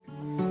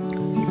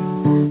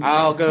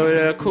I'll go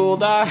to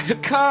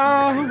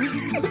KoL.com.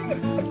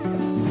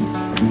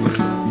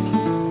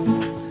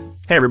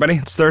 Hey everybody,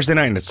 it's Thursday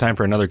night and it's time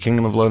for another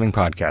Kingdom of Loathing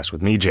podcast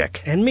with me,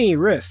 Jick. And me,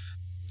 Riff.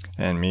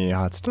 And me,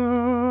 Hot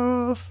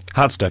Stuff.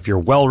 Hot Stuff, you're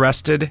well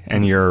rested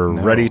and you're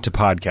ready to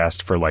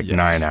podcast for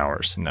 9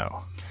 hours.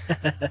 No.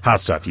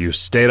 Hot Stuff, you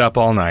stayed up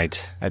all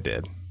night. I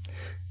did.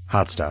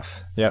 Hot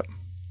Stuff. Yep.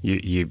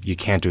 You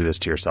can't do this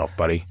to yourself,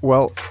 buddy.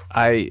 Well,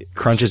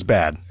 Crunch is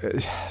bad.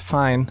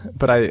 Fine,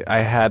 but I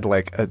had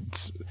like a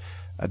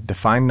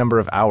defined number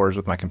of hours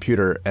with my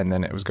computer, and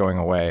then it was going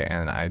away,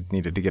 and I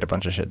needed to get a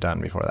bunch of shit done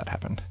before that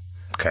happened.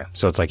 Okay,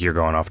 so it's like you're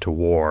going off to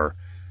war.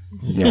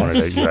 You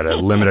had a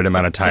limited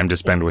amount of time to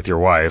spend with your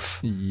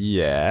wife.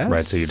 Yes.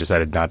 Right, so you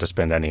decided not to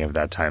spend any of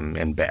that time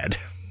in bed.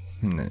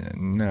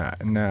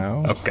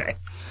 No. Okay.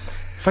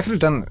 If I could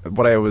have done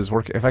what I was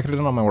working, if I could have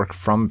done all my work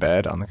from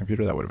bed on the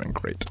computer, that would have been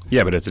great.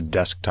 Yeah, but it's a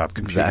desktop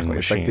computing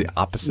machine. It's like the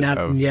opposite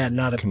of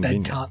not a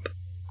convenient. bed top.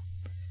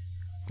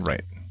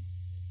 Right.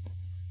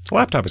 A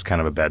laptop is kind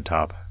of a bed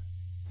top.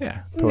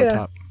 Yeah. Pillow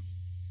top.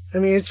 I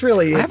mean, it's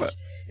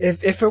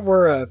if it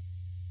were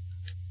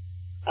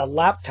a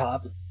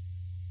laptop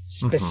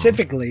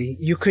specifically,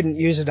 you couldn't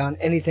use it on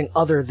anything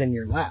other than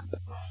your lap,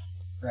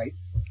 right?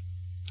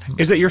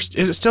 Is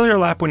it still your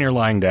lap when you're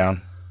lying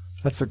down?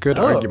 That's a good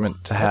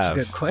argument to have. That's a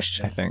good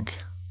question. I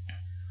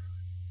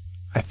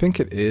think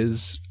it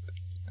is.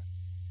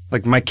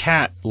 Like, my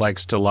cat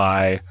likes to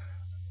lie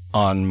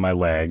on my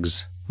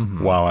legs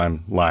while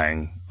I'm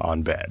lying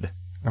on bed.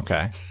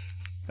 Okay.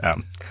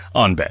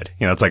 On bed.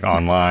 It's like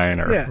online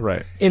or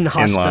right. In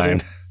hospital.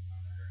 line.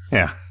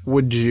 Yeah.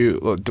 Would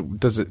you?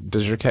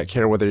 Does your cat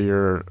care whether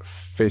you're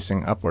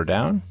facing up or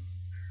down?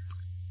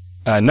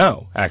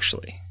 No,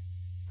 actually.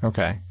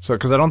 Okay. So,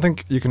 because I don't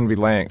think you can be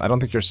laying. I don't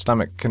think your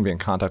stomach can be in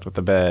contact with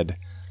the bed.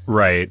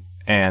 Right.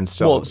 And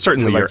still, well,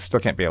 certainly your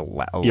still can't be a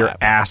lap. Your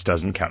ass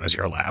doesn't count as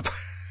your lap.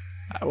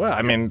 Well,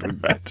 I mean,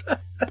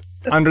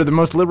 under the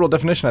most liberal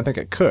definition, I think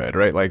it could,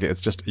 right? Like,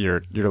 it's just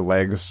your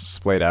legs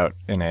splayed out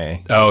in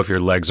a... Oh, if your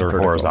legs are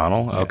vertical.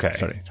 horizontal? Yeah, okay.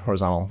 Sorry,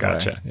 horizontal.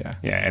 Gotcha. Way. Yeah.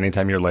 Yeah,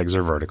 anytime your legs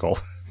are vertical.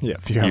 Yeah,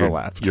 if you have a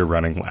lap. You're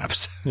running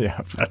laps.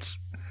 Yeah. That's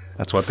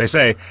what they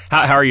say.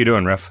 How are you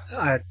doing, Riff?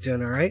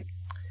 Doing all right.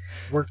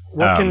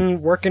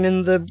 Working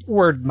in the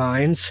word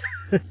mines.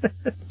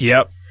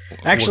 Yep.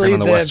 Actually,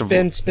 they've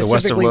been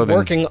specifically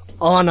working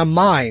on a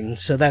mine,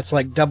 so that's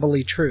like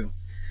doubly true.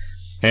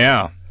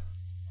 Yeah.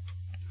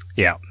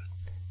 Yeah.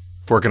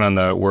 Working on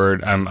the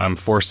word. I'm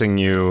forcing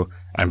you.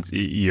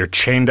 You're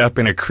chained up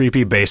in a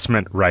creepy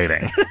basement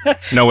writing.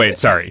 No, wait,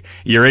 sorry.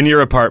 You're in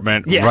your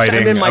apartment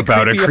writing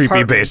about a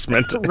creepy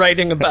basement.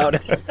 Writing about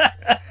it.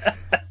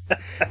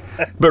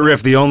 But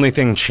Riff, the only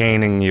thing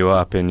chaining you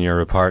up in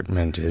your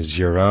apartment is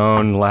your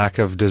own lack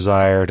of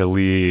desire to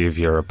leave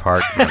your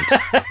apartment.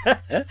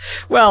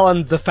 Well,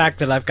 and the fact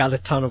that I've got a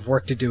ton of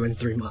work to do in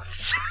 3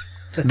 months.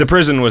 The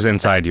prison was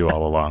inside you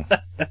all along.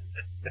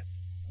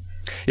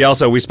 Yeah,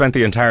 also, we spent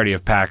the entirety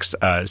of PAX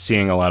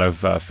seeing a lot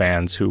of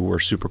fans who were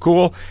super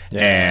cool,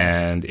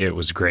 and it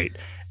was great.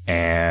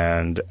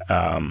 And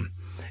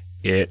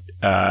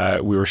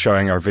we were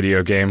showing our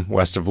video game,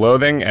 West of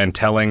Loathing, and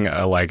telling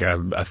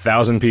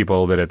 1,000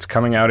 people that it's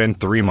coming out in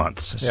 3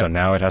 months. Yep. So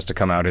now it has to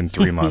come out in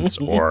 3 months,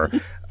 or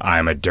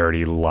I'm a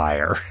dirty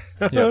liar.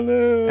 Yep. Oh,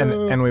 no.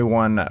 And we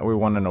won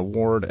an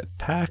award at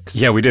PAX.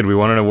 Yeah, we did. We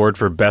won an award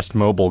for best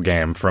mobile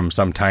game from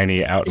some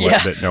tiny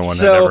outlet that no one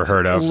had ever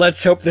heard of.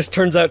 Let's hope this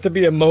turns out to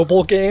be a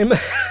mobile game.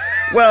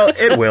 Well,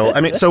 it will. I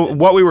mean, so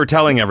what we were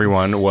telling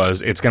everyone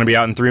was it's going to be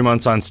out in 3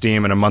 months on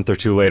Steam and a month or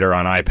two later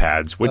on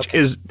iPads, which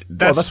is...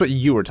 That's what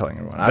you were telling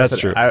everyone. That's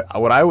true.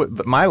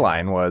 My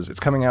line was,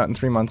 it's coming out in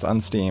 3 months on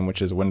Steam,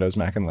 which is Windows,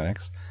 Mac, and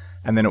Linux,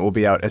 and then it will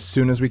be out as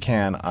soon as we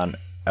can on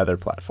other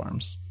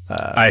platforms.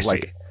 I see.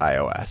 Like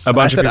iOS. A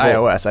bunch I said of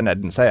people, iOS, and I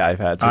didn't say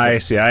iPads. I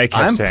see. I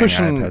kept saying iPads.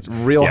 I'm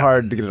pushing real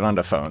hard to get it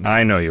onto phones.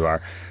 I know you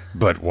are.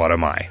 But what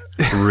am I?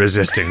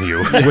 Resisting you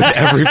with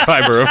every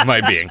fiber of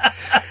my being.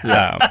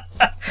 Yeah.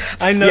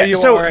 I know you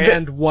are,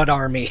 and what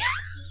army?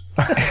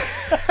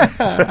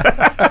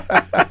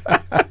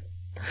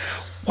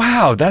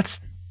 Wow, that's...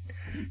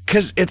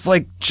 Because it's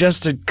like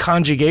just a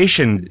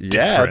conjugation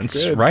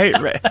difference,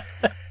 right?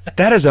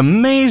 That is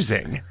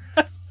amazing.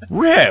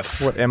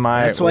 Riff. What am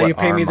I? That's why you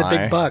pay me the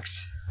big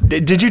bucks.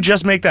 Did you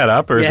just make that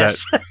up, or is that?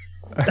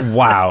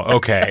 Wow.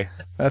 Okay.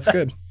 That's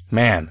good,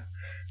 man.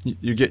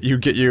 You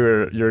get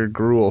your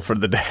gruel for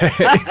the day.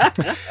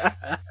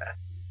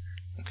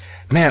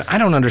 Man, I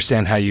don't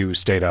understand how you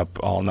stayed up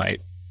all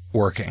night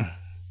working.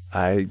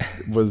 I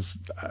was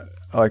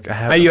I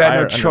have. You had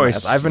no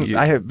choice.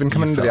 I have been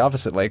coming into the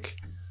office at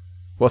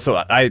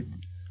so I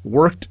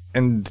worked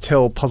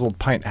until Puzzled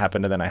Pint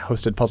happened, and then I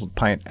hosted Puzzled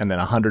Pint, and then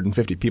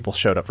 150 people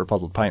showed up for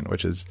Puzzled Pint,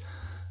 which is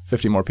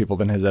 50 more people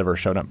than has ever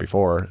shown up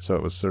before. So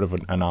it was sort of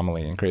an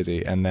anomaly and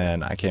crazy. And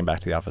then I came back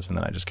to the office, and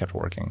then I just kept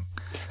working.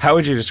 How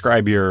would you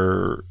describe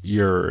your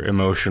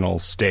emotional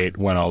state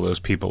when all those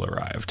people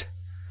arrived?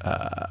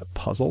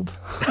 Puzzled.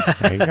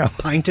 There you go.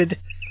 Pinted.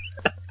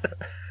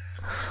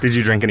 Did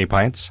you drink any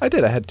pints? I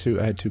did. I had two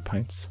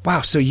pints.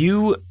 Wow. So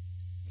you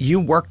you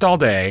worked all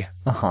day,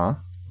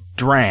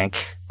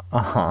 drank,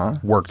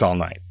 worked all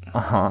night.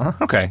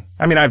 Okay.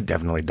 I mean, I've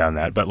definitely done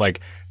that, but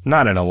like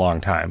not in a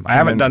long time. I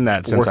haven't done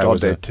that since I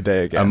was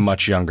a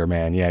much younger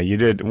man. Yeah, you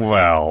did.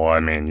 Well, I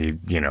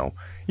mean,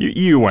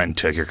 you went and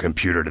took your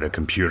computer to the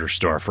computer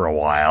store for a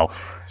while.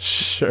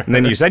 Sure. And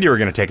then you said you were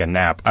going to take a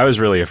nap. I was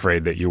really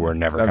afraid that you were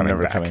never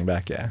coming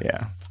back. Yeah.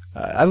 Yeah.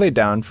 I laid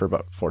down for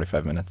about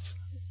 45 minutes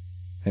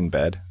in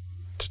bed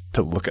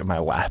to look at my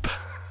lap.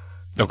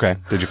 Okay.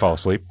 Did you fall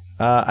asleep?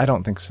 I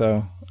don't think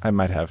so. I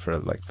might have for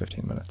like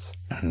 15 minutes.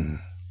 Did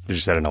you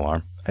set an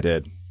alarm? I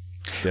did.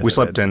 Yes, we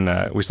slept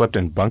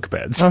in bunk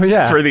beds. Oh,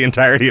 yeah. For the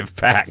entirety of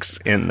PAX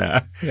in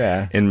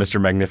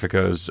Mr.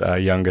 Magnifico's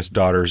youngest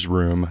daughter's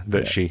room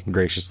that she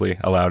graciously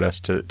allowed us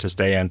to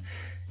stay in.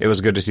 It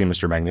was good to see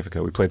Mr.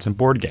 Magnifico. We played some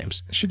board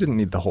games. She didn't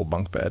need the whole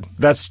bunk bed.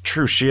 That's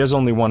true. She is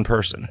only one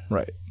person.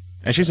 Right.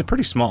 And she's a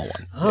pretty small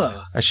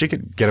one. She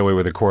could get away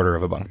with a quarter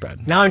of a bunk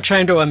bed. Now I'm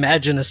trying to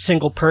imagine a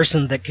single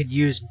person that could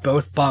use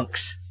both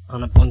bunks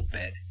on a bunk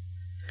bed.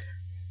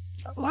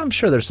 Well, I'm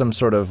sure there's some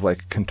sort of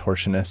like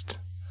contortionist.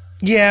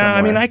 Yeah, somewhere.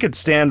 I mean, I could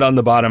stand on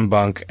the bottom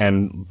bunk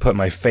and put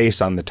my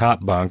face on the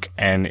top bunk,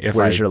 and if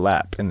Where's your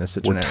lap in this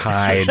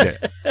situation?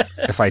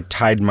 If I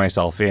tied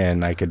myself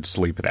in, I could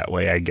sleep that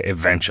way.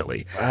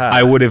 Eventually,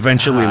 I would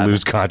eventually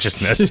lose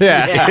consciousness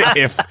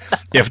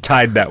if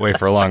tied that way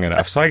for long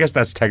enough. So I guess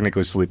that's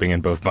technically sleeping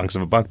in both bunks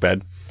of a bunk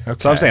bed. Okay.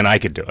 So I'm saying I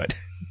could do it.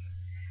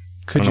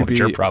 Could you be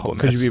your problem?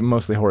 Could you be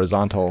mostly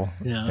horizontal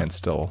and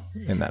still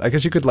in that? I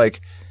guess you could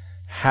like.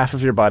 Half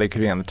of your body could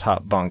be on the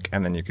top bunk,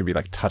 and then you could be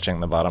like touching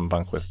the bottom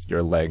bunk with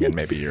your leg and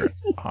maybe your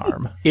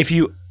arm. If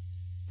you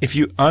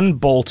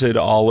unbolted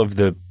all of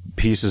the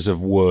pieces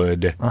of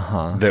wood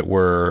that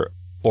were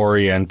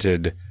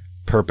oriented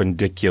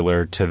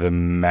perpendicular to the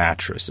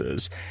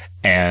mattresses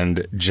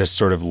and just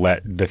sort of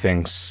let the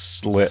thing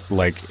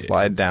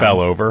slide down,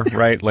 fell over,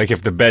 right? Like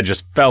if the bed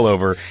just fell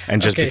over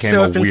and just became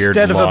a weird long bed. So if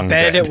instead of a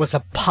bed, it was a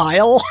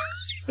pile?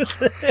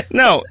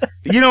 No,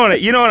 you know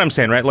what I'm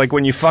saying, right? Like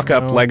when you fuck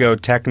up Lego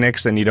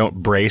Technics and you don't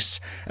brace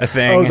a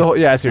thing. Oh,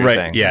 I see what you're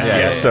saying.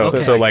 Yeah.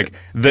 So like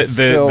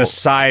the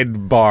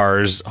side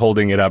bars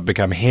holding it up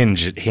become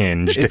hinged.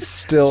 It's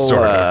still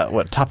sort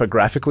of.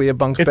 Topographically a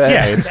bunk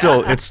bed. It's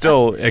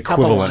still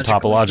equivalent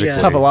topologically.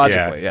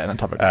 Topologically, not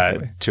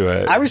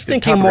topographically. I was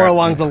thinking more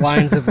along the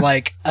lines of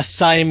like a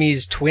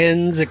Siamese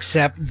twins,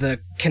 except the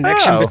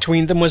connection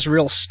between them was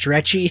real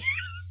stretchy.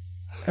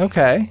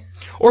 Okay.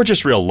 Or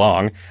just real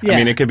long. Yeah. I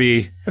mean, it could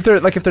be if they're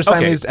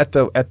Siamese at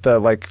the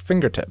like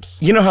fingertips.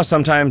 You know how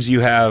sometimes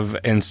you have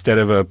instead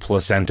of a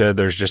placenta,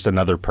 there's just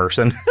another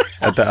person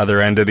at the other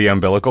end of the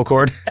umbilical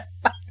cord.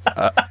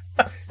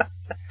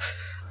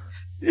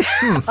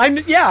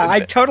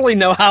 I totally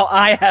know how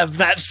I have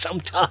that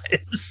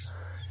sometimes.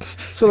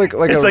 So like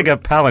it's like a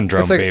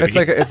palindrome baby.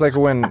 It's like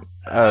when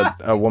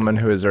a woman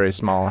who is very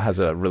small has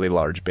a really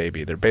large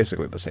baby. They're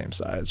basically the same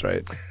size,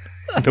 right?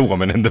 The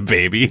woman and the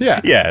baby.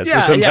 Yeah.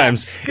 So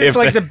sometimes it's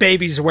like the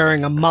baby's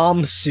wearing a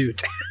mom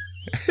suit.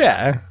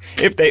 Yeah.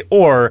 If they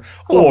or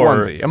a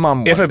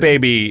mom onesie. If a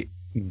baby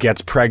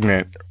gets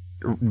pregnant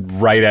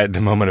right at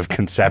the moment of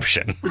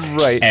conception,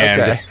 right?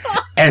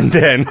 And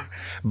then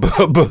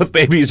both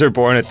babies are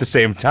born at the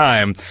same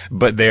time,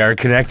 but they are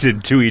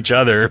connected to each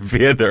other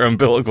via their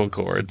umbilical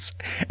cords,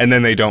 and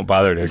then they don't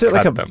bother to cut them.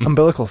 Is there like an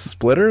umbilical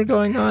splitter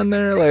going on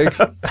there? Like,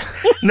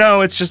 no,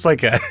 it's just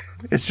like a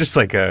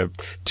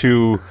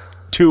two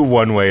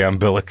one-way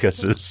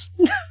umbilicuses.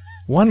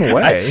 One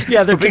way?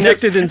 They're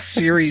connected in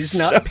series,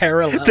 not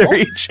parallel.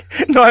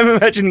 I'm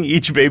imagining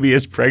each baby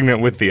is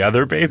pregnant with the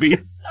other baby.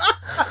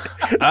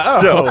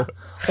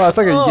 Well, it's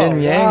like a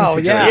yin-yang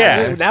situation.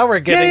 Yeah. Now we're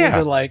getting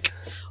into like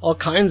all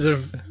kinds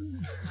of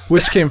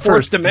which came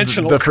first,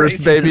 dimensional the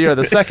first baby or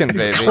the second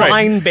baby?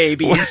 Klein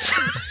babies.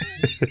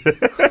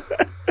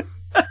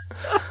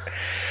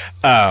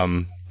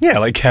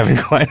 Like Kevin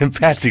Kline and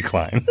Patsy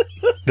Cline.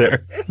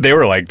 They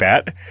were like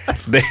that.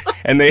 They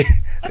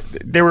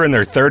were in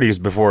their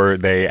 30s before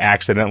they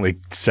accidentally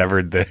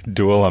severed the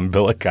dual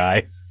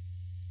umbilici.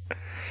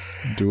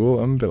 Dual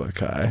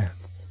umbilici.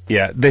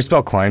 Yeah, they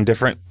spell Klein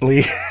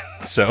differently,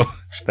 so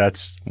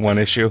that's one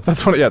issue.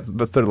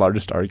 That's their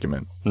largest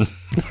argument.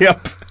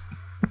 Yep.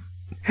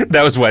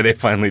 That was why they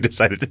finally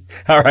decided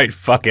all right,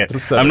 fuck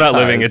it. I'm not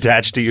living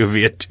attached to you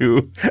via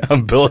two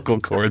umbilical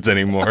cords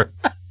anymore.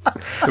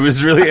 It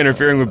was really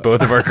interfering with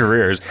both of our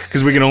careers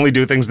because we can only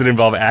do things that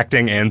involve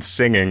acting and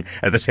singing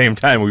at the same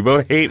time. We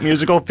both hate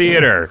musical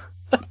theater.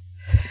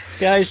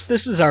 Guys,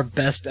 this is our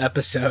best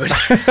episode.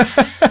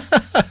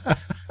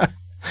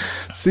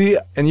 See,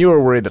 and you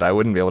were worried that I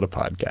wouldn't be able to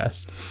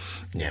podcast.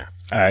 Yeah.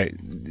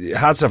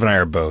 Hot Stuff and I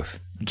are both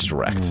just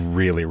wrecked.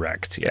 Really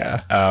wrecked,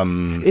 yeah.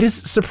 It is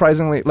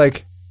surprisingly,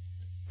 like,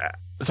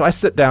 so I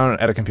sit down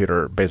at a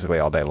computer basically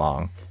all day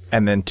long,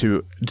 and then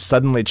to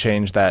suddenly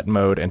change that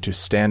mode and to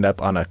stand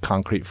up on a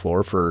concrete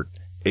floor for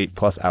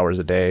 8+ hours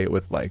a day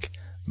with, like,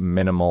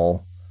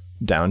 minimal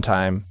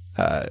downtime,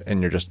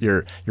 and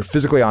you're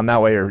physically on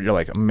that way, or you're,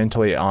 like,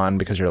 mentally on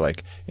because you're,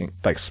 like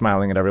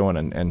smiling at everyone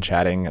and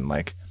chatting and,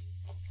 like,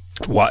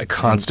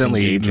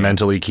 constantly engaging.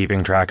 mentally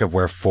keeping track of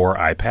where 4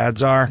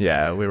 iPads are.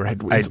 Yeah, we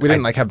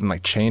didn't like have them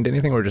like chained to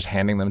anything. We were just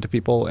handing them to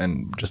people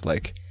and just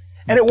like.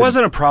 And it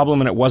wasn't a problem,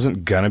 and it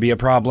wasn't going to be a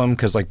problem,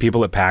 because like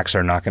people at PAX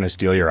are not going to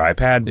steal your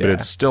iPad, but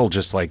it's still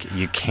just like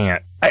you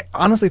can't. I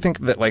honestly think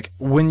that like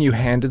when you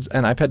handed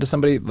an iPad to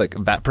somebody, like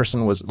that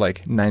person was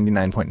like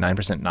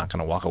 99.9% not going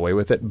to walk away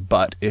with it.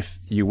 But if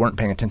you weren't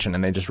paying attention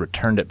and they just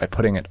returned it by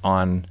putting it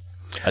on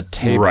a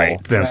table,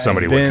 right, then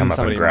somebody would come up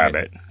and grab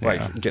it.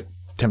 Like get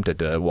tempted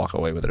to walk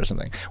away with it or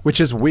something, which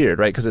is weird,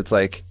 right? Because it's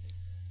like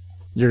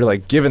you're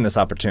like given this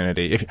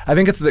opportunity. I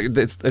think it's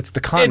the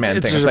con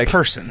man thing. It's like a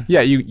person.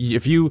 Yeah,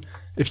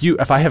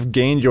 if I have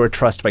gained your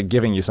trust by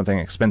giving you something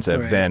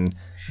expensive, then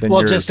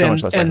you're so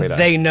much less likely to.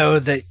 And they know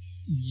that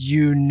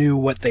you knew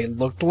what they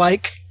looked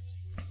like.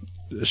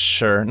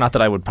 Sure, not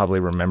that I would probably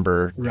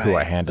remember who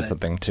I handed but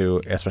something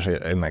to, especially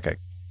in like a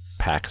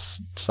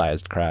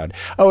PAX-sized crowd.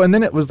 Oh, and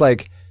then it was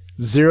like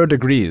 0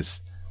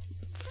 degrees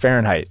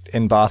Fahrenheit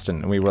in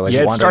Boston, and we were like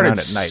wandering around at night.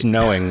 It started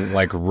snowing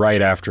like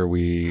right after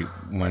we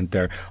went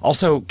there.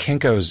 Also,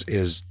 Kinko's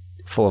is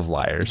full of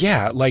liars.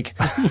 Yeah, like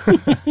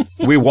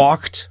we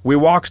walked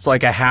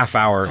like a half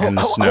hour in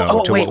the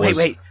snow.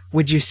 Wait.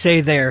 Would you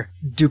say they're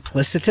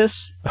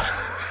duplicitous?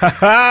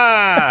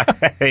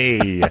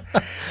 Hey,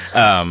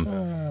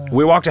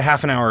 we walked a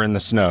half an hour in the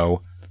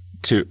snow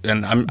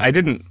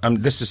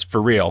this is for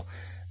real.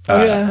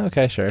 Yeah,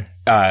 okay, sure.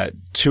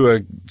 To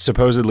a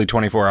supposedly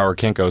 24-hour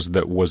Kinko's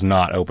that was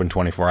not open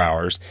 24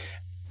 hours,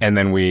 and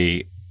then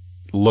we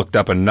looked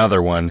up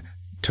another one.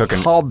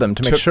 Called them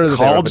to make sure that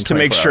they were open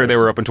 24 hours. They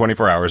were open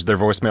 24 hours. Their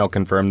voicemail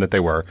confirmed that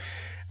they were,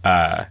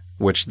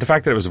 which the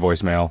fact that it was a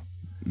voicemail,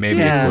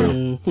 maybe a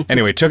clue.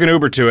 Anyway, took an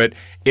Uber to it.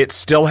 It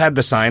still had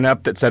the sign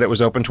up that said it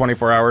was open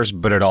 24 hours,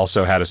 but it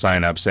also had a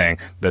sign up saying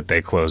that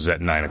they close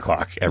at 9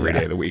 o'clock every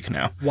day of the week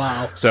now.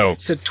 Wow. So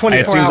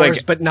 24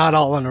 hours, but not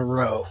all in a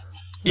row.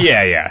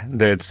 Yeah.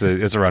 It's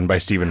a run by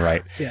Stephen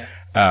Wright. Yeah.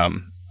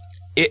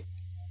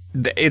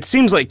 It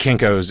seems like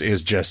Kinko's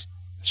is just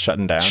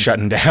shutting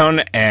down,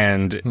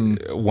 and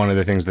one of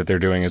the things that they're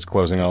doing is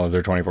closing all of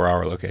their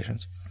 24-hour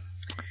locations,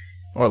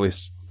 or at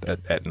least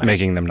at night,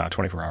 making them not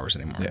 24 hours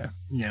anymore.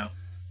 Yeah.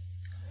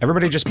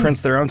 Everybody just prints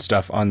their own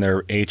stuff on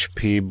their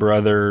HP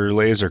Brother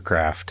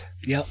Lasercraft.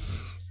 Yep.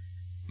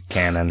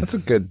 Canon. That's a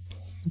good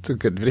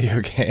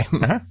video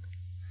game.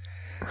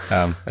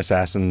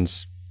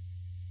 Assassin's.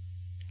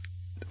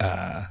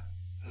 I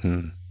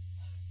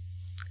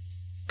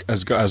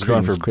was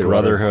going for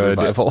Brotherhood.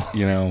 Revival.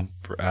 You know.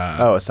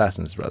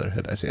 Assassin's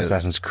Brotherhood. I see.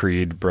 Assassin's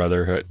Creed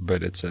Brotherhood,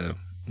 but it's a.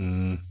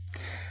 Is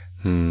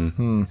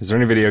there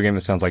any video game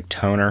that sounds like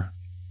Toner?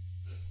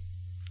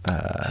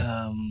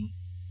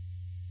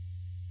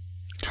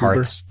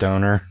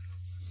 Hearthstoner.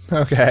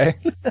 Okay.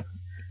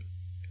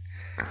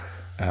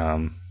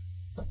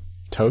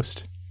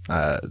 Toast.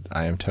 I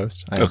am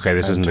Toast.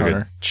 This isn't a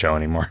good show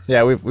anymore.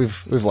 Yeah,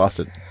 we've lost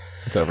it.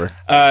 It's over.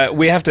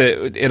 We have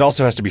to. It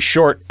also has to be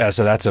short,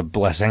 so that's a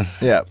blessing.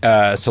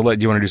 Yeah. So,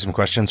 you want to do some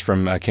questions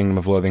from Kingdom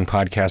of Loathing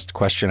podcast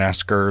question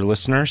asker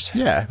listeners?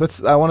 Yeah.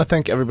 I want to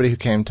thank everybody who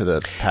came to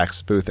the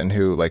PAX booth and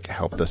who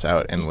helped us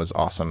out and was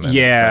awesome. And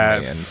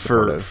friendly and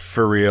supportive.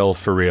 for real.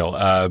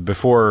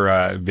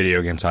 Before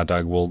Video Games Hot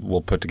Dog,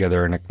 we'll put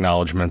together an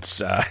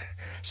acknowledgments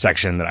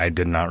section that I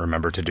did not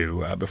remember to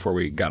do before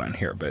we got on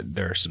here, but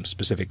there are some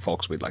specific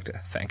folks we'd like to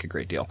thank a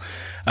great deal.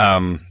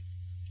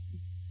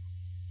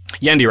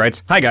 Yendi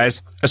writes, "Hi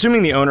guys.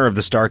 Assuming the owner of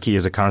the Star Key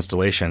is a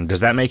constellation, does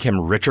that make him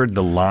Richard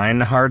the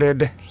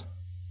Lion-Hearted?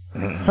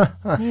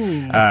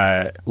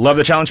 Love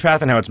the challenge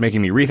path and how it's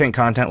making me rethink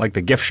content like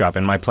the gift shop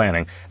in my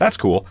planning. That's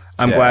cool.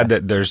 I'm glad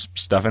that there's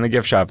stuff in the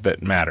gift shop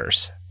that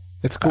matters.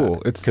 It's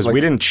cool. It's because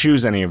we didn't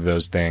choose any of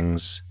those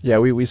things. Yeah,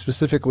 we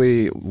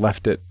specifically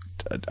left it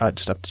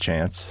just up to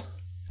chance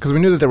because we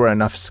knew that there were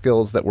enough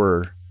skills that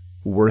were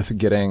worth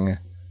getting.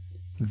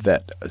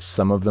 That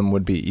some of them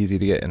would be easy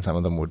to get and some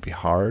of them would be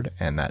hard,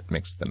 and that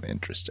makes them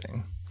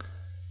interesting.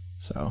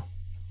 So,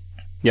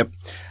 yep.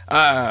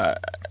 I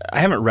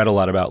haven't read a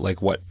lot about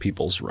what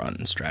people's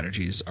run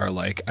strategies are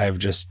like. I've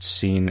just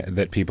seen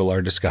that people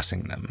are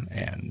discussing them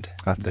and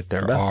that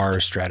there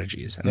are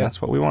strategies, and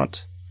that's what we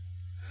want.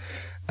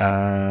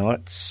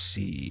 Let's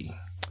see.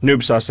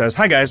 Noobsaw says,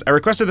 "Hi guys, I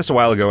requested this a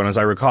while ago, and as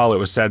I recall, it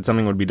was said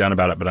something would be done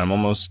about it, but I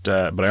almost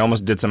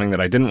did something that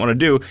I didn't want to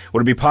do.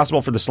 Would it be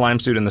possible for the slime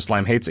suit and the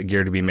slime hates it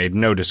gear to be made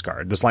no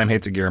discard? The slime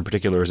hates it gear in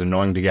particular is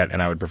annoying to get,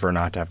 and I would prefer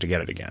not to have to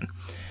get it again."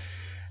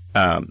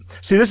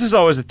 See, this is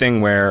always a thing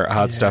where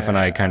Hot Stuff and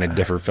I kind of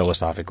differ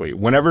philosophically.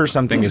 Whenever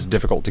something is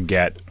difficult to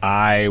get,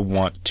 I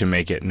want to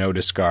make it no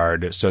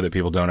discard so that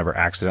people don't ever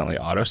accidentally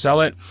auto sell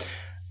it.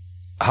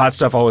 Hot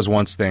Stuff always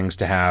wants things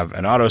to have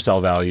an auto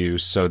sell value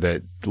so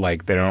that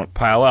they don't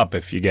pile up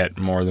if you get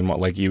more than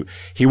what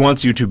he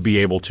wants you to be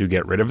able to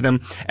get rid of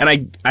them.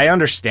 And I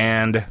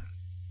understand.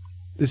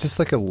 Is this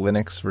like a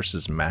Linux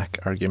versus Mac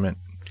argument?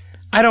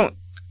 I don't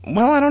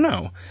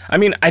know. I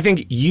mean, I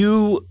think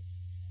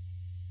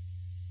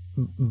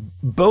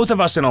both of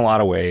us in a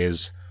lot of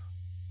ways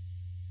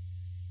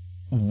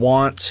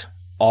want,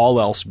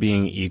 all else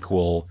being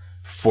equal,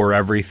 for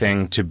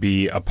everything to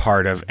be a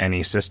part of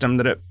any system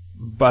that it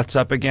butts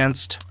up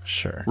against.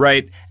 Sure.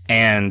 Right?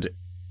 And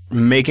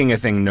making a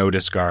thing no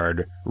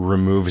discard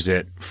removes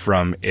it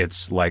from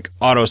its like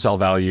auto sell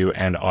value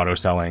and auto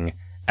selling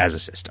as a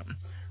system.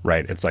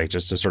 Right? It's like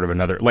just a sort of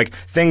another, like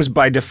things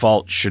by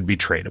default should be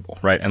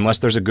tradable, right? Unless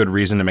there's a good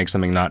reason to make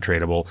something not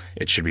tradable,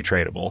 it should be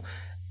tradable.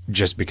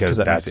 Just because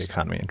that that's makes the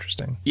economy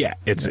interesting. Yeah,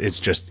 it's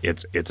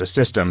a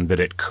system that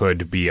it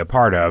could be a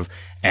part of,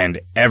 and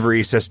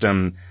every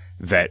system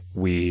that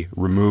we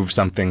remove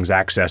something's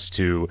access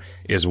to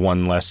is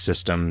one less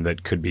system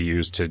that could be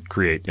used to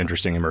create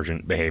interesting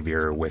emergent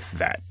behavior with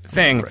that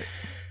thing. Right.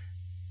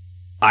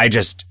 I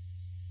just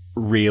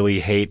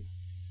really hate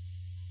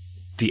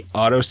the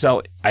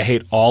autosell. I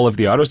hate all of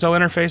the autosell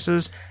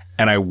interfaces,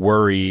 and I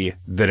worry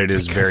that it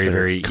is Because very, they're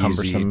very easy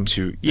cumbersome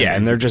to... Yeah,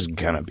 and they're just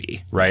gonna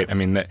be, right? I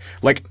mean,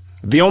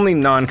 the only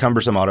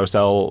non-cumbersome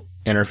autosell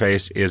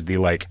interface is the,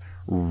 like,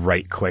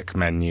 right-click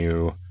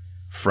menu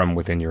from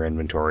within your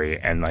inventory,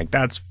 and, like,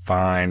 that's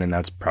fine, and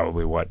that's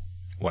probably what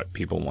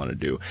people want to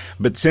do.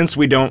 But since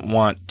we don't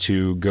want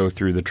to go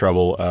through the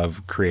trouble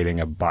of creating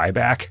a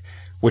buyback,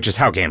 which is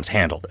how games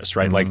handle this,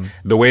 right? Like,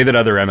 the way that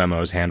other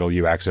MMOs handle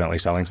you accidentally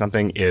selling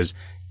something is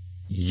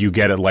you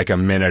get like a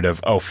minute of,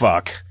 oh,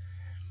 fuck,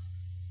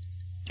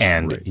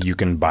 and you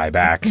can buy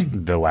back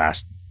the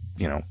last,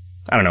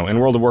 I don't know, in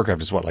World of Warcraft,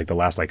 it's what, like the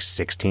last like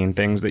 16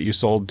 things that you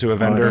sold to a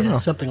vendor? Yeah,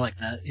 something like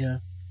that, yeah.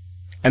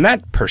 And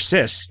that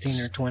persists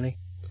 16 or 20.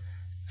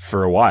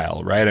 For a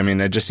while, right? I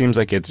mean, it just seems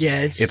like it's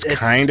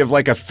kind of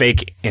like a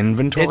fake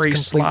inventory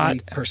it's slot.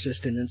 It's completely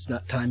persistent. It's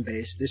not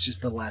time-based. It's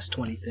just the last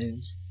 20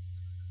 things.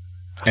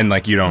 And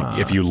like you don't,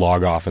 if you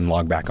log off and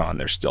log back on,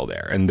 they're still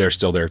there, and they're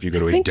still there if you go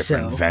to a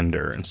different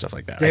vendor and stuff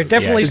like that. They're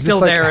definitely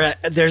still there.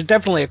 There's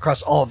definitely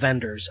across all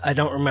vendors. I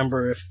don't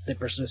remember if they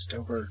persist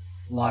over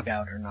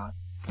logout or not.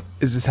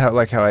 Is this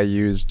how I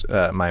used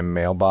my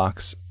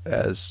mailbox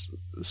as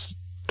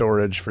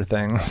storage for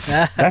things?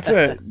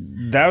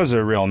 That was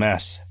a real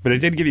mess, but it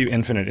did give you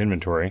infinite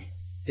inventory.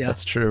 Yeah,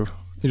 that's true.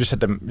 You just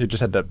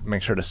had to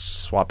make sure to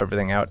swap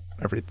everything out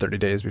every 30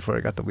 days before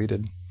it got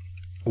deleted.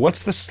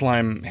 What's the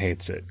slime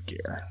hates it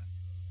gear?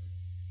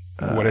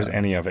 What is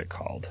any of it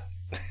called?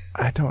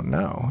 I don't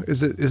know.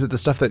 Is it the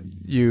stuff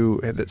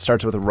that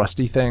starts with a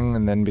rusty thing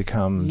and then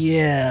becomes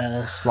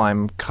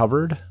slime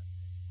covered?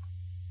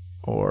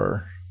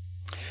 Or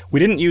we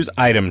didn't use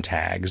item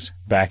tags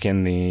back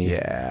in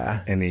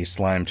the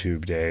slime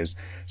tube days.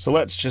 So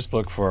let's just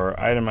look for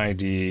item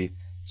ID.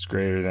 It's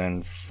greater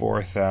than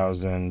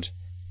 4,000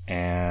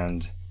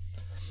 and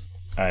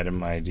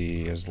item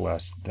ID is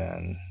less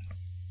than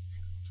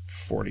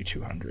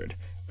 4,200,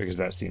 because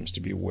that seems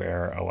to be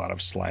where a lot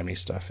of slimy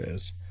stuff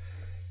is.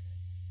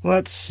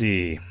 Let's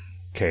see.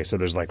 Okay, so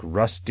there's like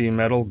rusty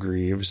metal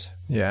greaves.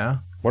 Yeah.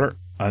 What are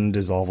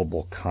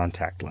undissolvable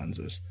contact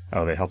lenses?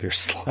 Oh, they help your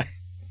slime.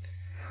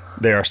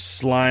 They are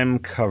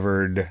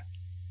slime-covered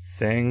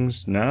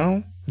things.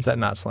 No? Is that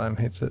not slime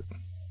hates it?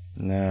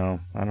 No,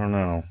 I don't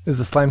know. Is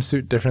the slime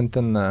suit different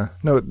than the...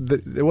 No,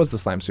 it was the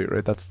slime suit,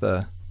 right? That's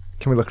the...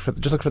 Can we look for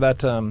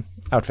that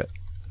outfit?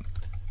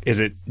 Is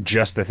it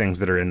just the things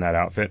that are in that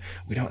outfit?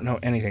 We don't know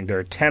anything. There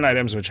are 10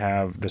 items which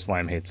have the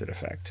slime hates it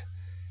effect.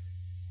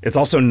 It's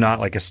also not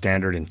like a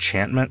standard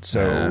enchantment,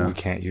 so we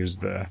can't use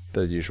the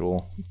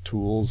usual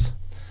tools.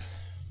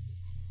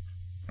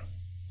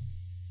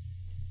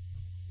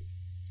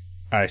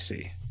 I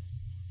see.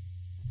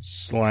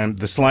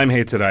 The slime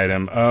hates it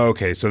item. Oh,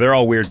 okay, so they're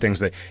all weird things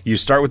that you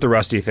start with the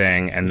rusty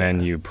thing, and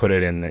then you put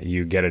it in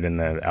you get it in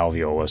the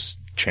alveolus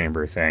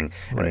chamber thing,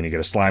 and then you get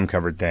a slime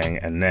covered thing,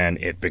 and then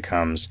it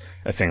becomes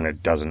a thing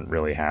that doesn't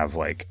really have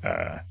like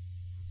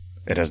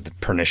it has the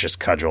pernicious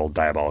cudgel,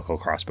 diabolical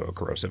crossbow,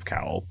 corrosive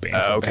cowl.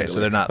 Okay, so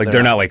they're not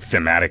like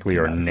thematically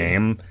or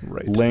name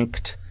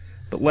linked.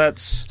 But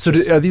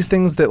are these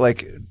things that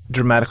like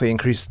dramatically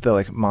increase the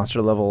like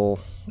monster level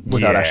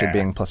without actually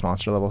being plus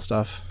monster level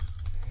stuff?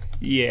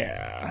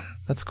 Yeah,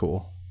 that's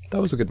cool.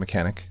 That was a good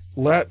mechanic.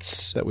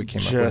 That we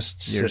came up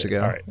with years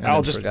ago. All right,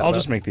 I'll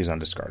just make these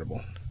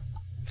undiscardable.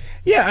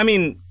 Yeah, I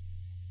mean,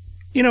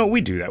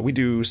 we do that. We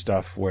do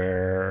stuff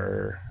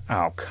where...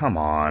 Oh, come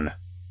on.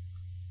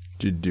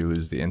 Did you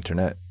lose the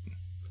internet?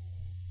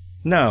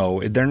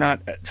 No, they're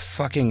not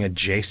fucking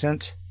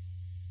adjacent.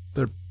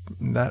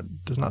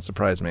 That does not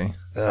surprise me.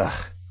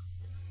 Ugh.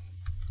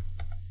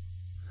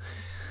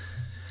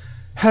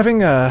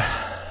 Having a...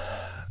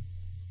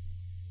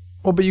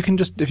 Well, but you can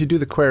just... If you do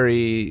the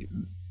query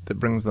that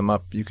brings them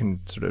up, you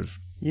can sort of...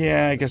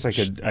 Yeah, I guess I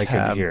could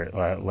hear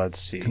it. Let's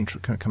see.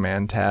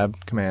 Command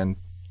tab, command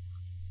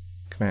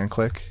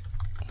click.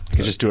 You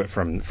could just do it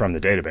from the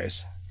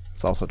database.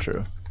 It's also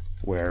true.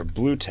 Where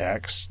blue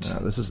text.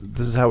 This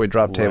is how we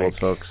drop tables,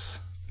 folks.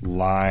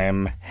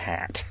 Lime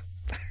hat.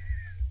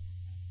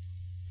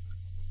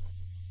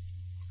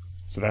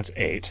 So that's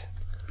 8.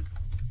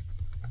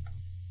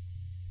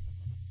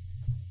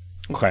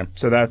 Okay,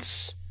 so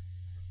that's.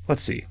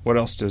 Let's see. What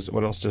else does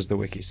the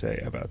wiki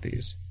say about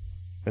these?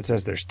 It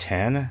says there's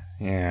 10.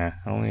 Yeah,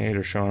 only 8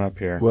 are showing up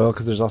here. Well,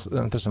 because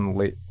there's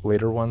some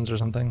later ones or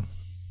something.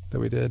 that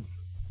we did.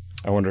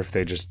 I wonder if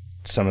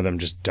some of them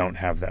just don't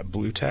have that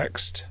blue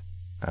text.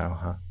 Oh,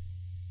 huh.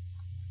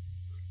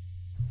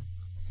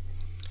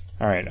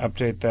 All right,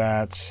 update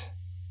that.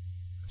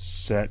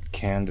 Set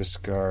can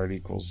discard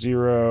equals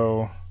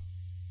 0.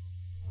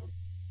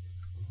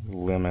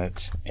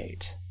 Limit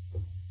 8.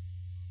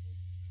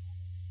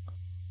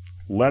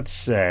 Let's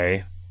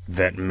say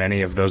that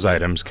many of those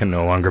items can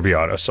no longer be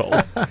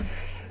auto-sold.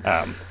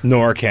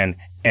 Nor can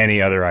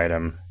any other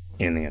item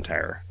in the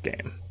entire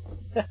game.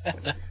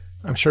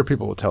 I'm sure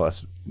people will tell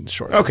us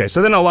shortly. Okay,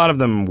 so then a lot of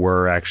them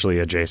were actually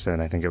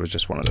adjacent. I think it was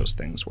just one of those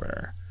things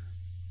where...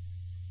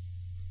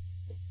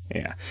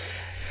 Yeah.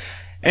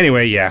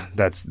 Anyway, yeah,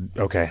 that's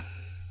okay.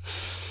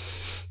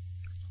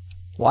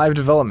 Live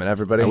development,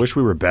 everybody. I wish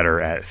we were better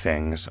at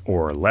things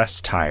or less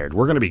tired.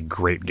 We're going to be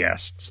great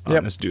guests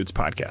on this dude's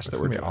podcast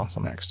that we're doing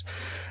awesome. next.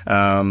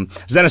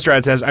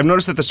 Zenistrad says, I've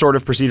noticed that the Sword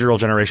of Procedural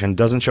Generation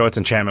doesn't show its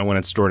enchantment when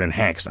it's stored in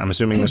Hanks. I'm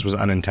assuming this was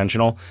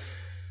unintentional.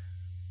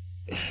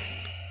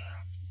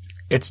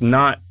 It's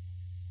not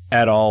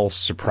at all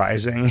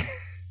surprising.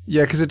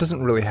 Yeah, because it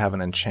doesn't really have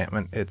an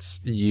enchantment. It's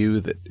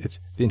you the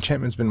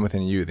enchantment's been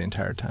within you the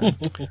entire time.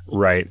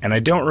 Right. And I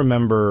don't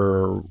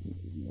remember,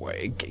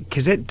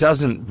 because it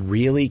doesn't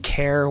really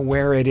care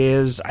where it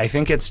is. I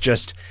think it's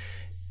just...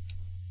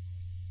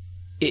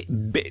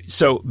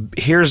 So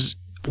here's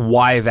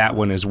why that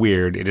one is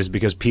weird. It is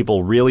because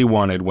people really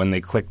wanted, when they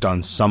clicked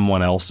on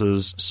someone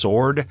else's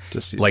sword, to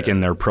see like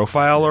in their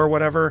profile or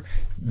whatever,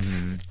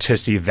 to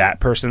see that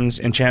person's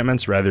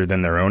enchantments rather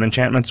than their own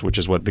enchantments, which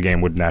is what the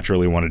game would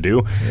naturally want to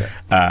do.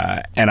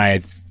 Yeah. And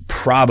I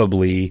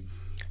probably...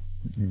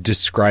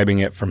 describing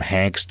it from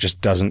Hanks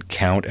just doesn't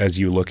count as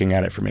you looking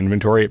at it from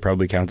inventory. It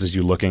probably counts as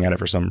you looking at it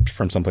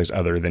from someplace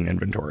other than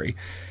inventory.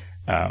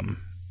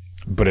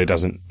 But it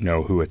doesn't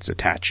know who it's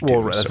attached to.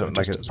 Well, so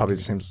it probably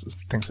thinks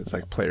it's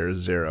like player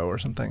 0 or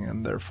something,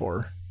 and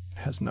therefore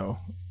has no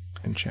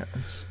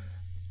enchantments.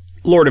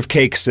 Lord of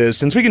Cake says,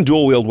 since we can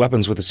dual wield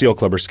weapons with the Seal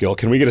Clubber skill,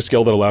 can we get a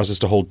skill that allows us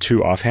to hold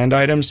 2 offhand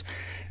items?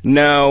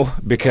 No,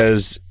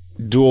 because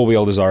dual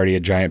wield is already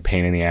a giant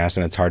pain in the ass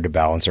and it's hard to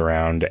balance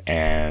around,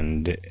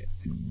 and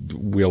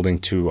wielding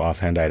 2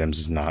 offhand items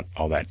is not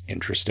all that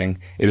interesting.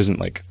 It isn't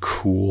like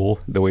cool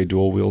the way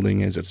dual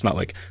wielding is. It's not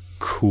like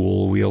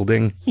cool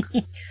wielding.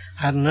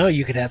 I don't know.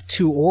 You could have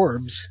 2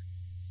 orbs.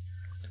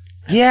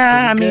 That's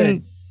I good.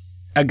 mean,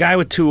 a guy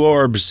with 2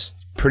 orbs,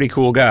 pretty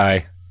cool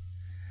guy.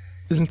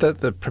 Isn't that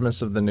the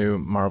premise of the new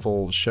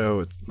Marvel show?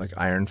 It's like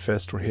Iron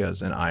Fist, where he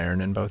has an iron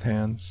in both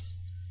hands.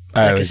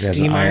 Like a He has an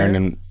steam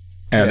iron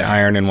iron?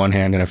 iron in one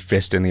hand and a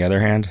fist in the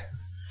other hand.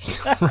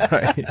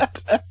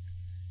 Right.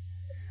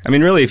 I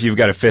mean, really, if you've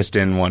got a fist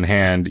in one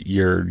hand,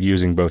 you're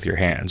using both your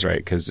hands, right?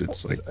 Because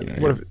it's like,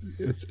 What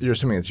if you're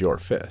assuming it's your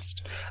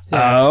fist?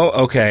 Oh,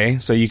 okay.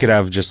 So you could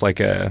have just like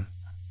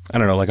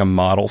like a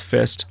model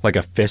fist, like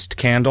a fist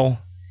candle.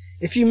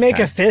 If you make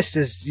a fist,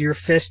 is your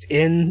fist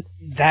in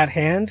that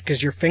hand?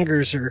 Because your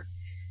fingers are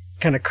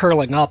kind of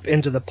curling up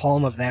into the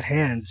palm of that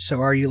hand.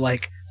 So are you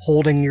like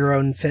holding your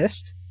own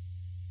fist?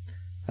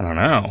 I don't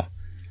know.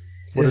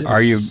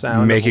 Are you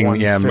making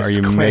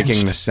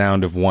making the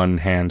sound of one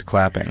hand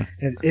clapping?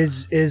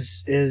 Is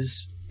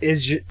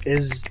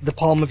the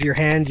palm of your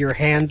hand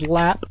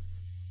lap?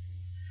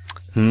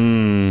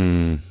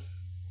 Hmm.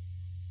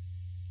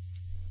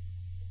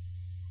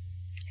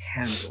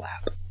 Hand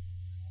lap.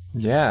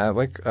 Yeah,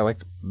 I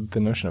like the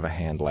notion of a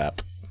hand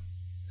lap.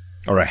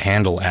 Or a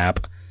Handle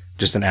app.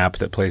 Just an app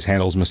that plays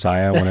Handel's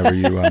Messiah whenever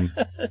you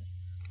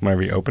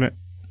whenever you open it.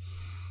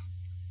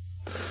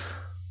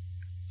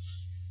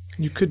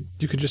 You could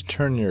just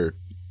turn your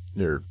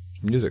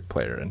music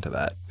player into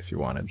that if you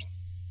wanted.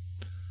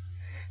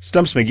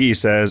 Stumps McGee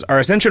says, are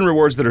Ascension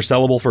rewards that are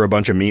sellable for a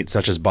bunch of meat,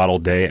 such as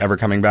Bottled Day, ever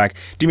coming back?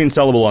 Do you mean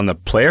sellable on the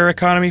player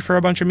economy for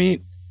a bunch of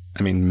meat?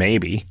 I mean,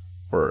 maybe.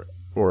 Or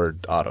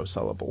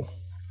auto-sellable.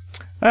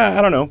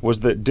 I don't know.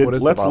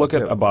 Let's look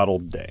at a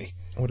Bottled Day.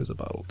 What is a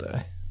Bottled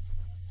Day?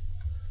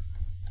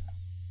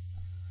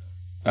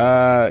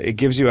 It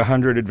gives you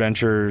 100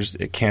 adventures.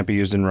 It can't be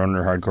used in Ronin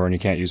or Hardcore, and you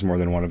can't use more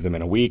than one of them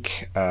in a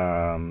week.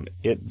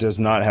 It does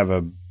not have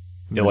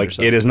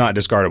it is not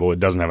discardable. It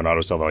doesn't have an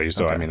auto sell value,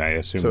 so okay. I mean, I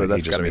assume that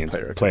he just means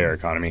player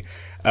economy.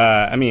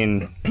 I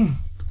mean,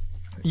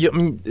 yeah, I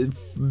mean,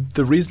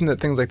 the reason that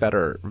things like that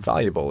are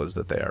valuable is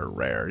that they are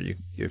rare.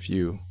 If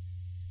you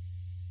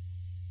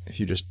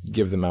just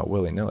give them out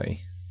willy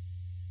nilly.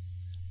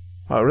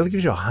 Wow, it really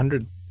gives you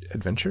 100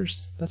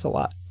 adventures? That's a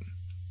lot.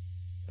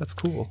 That's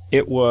cool.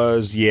 It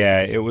was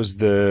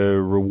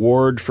the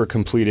reward for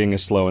completing a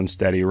slow and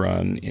steady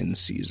run in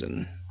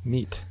season.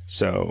 Neat.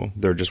 So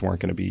there just weren't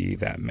going to be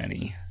that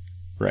many,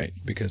 right?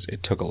 Because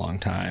it took a long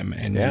time,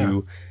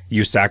 and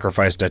you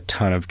sacrificed a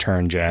ton of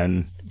turn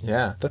gen.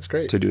 Yeah, that's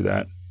great to do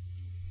that.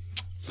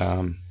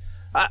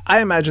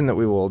 I imagine that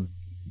we will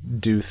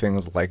do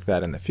things like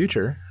that in the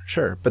future,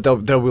 sure, but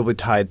they will be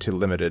tied to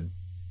limited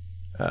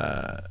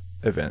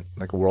event,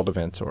 like world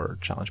events or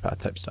challenge path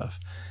type stuff.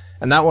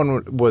 And that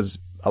one was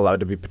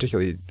allowed to be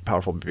particularly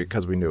powerful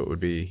because we knew it would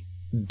be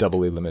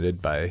doubly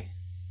limited by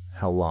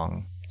how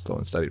long slow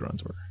and steady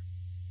runs were.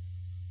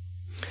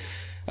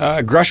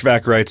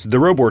 Grushvac writes, the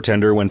Robor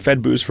tender, when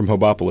fed booze from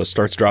Hobopolis,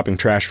 starts dropping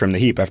trash from the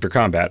heap after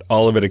combat,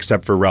 all of it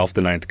except for Ralph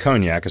the Ninth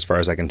cognac, as far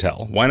as I can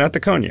tell. Why not the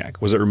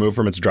cognac? Was it removed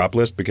from its drop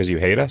list because you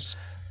hate us?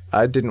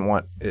 I didn't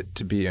want it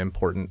to be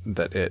important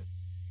that it...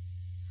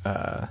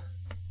 I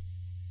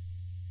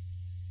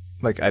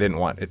didn't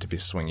want it to be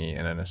swingy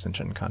in an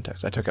Ascension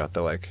context. I took out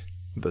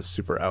the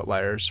super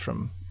outliers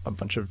from a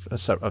bunch of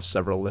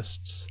several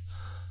lists.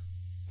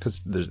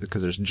 Because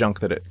there's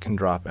junk that it can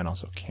drop and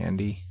also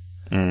candy.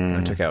 And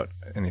I took out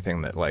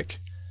anything that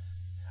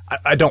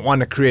I don't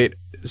want to create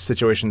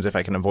situations, if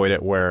I can avoid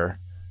it,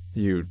 where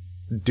you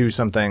do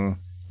something,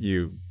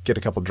 you get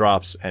a couple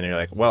drops, and you're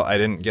like, well, I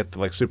didn't get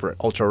the super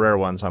ultra rare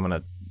one, so I'm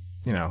gonna,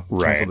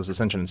 cancel this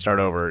Ascension and start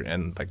over,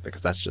 and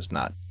because that's just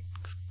not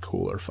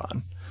cool or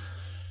fun.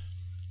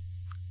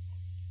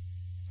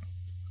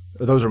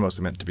 Those are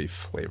mostly meant to be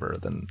flavor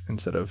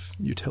instead of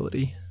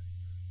utility.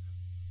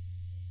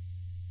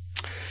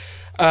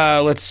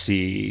 Let's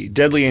see.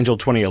 Deadly Angel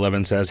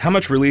 2011 says, how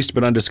much released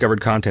but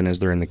undiscovered content is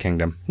there in the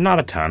kingdom? Not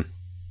a ton.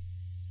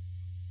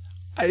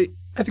 I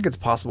think it's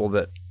possible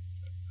that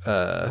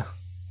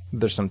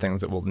there's some things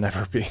that will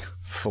never be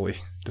fully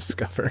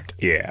discovered.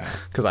 Yeah.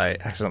 Because I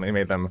accidentally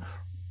made them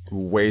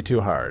way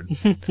too hard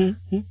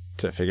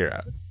to figure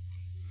out.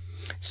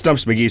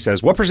 Stumps McGee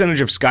says, what percentage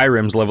of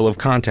Skyrim's level of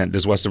content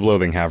does West of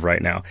Loathing have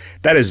right now?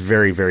 That is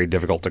very, very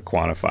difficult to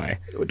quantify.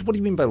 What do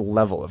you mean by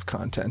level of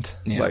content?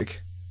 Yeah.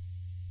 What,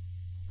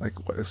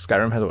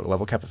 Skyrim has a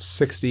level cap of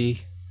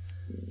 60.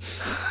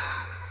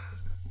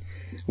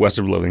 West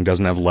of Loathing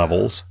doesn't have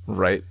levels.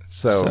 Right.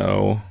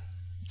 So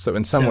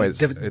in some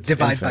ways, it's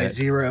divide infinite. by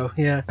 0.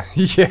 Yeah.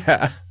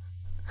 Yeah.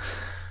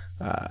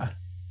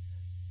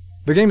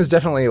 The game is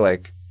definitely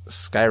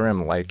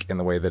Skyrim-like in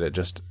the way that it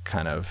just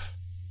kind of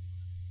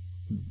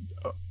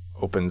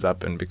opens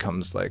up and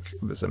becomes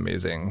this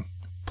amazing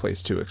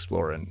place to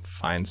explore and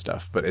find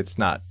stuff. But it's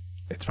not.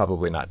 It's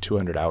probably not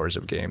 200 hours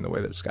of game the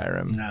way that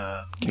Skyrim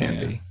can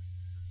be.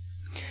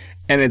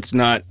 And it's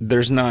not,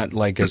 there's not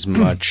as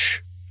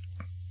much,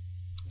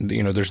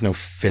 there's no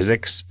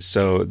physics,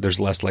 so there's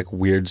less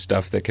weird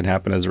stuff that can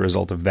happen as a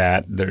result of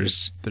that.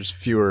 There's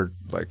fewer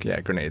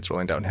grenades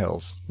rolling down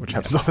hills, which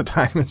happens all the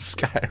time in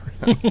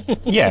Skyrim.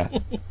 Yeah.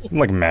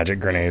 Magic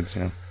grenades,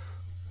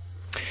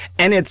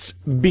 And it's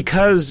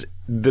because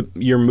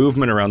your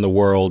movement around the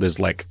world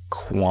is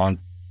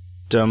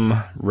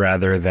quantum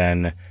rather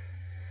than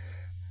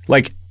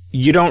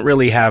you don't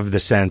really have the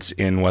sense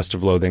in West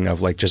of Loathing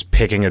of just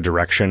picking a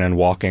direction and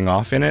walking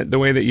off in it the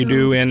way that you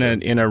do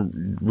in a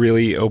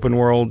really open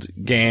world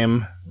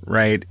game,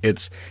 right?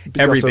 It's but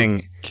everything. You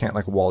also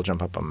can't wall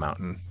jump up a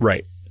mountain,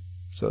 right?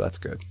 So that's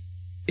good.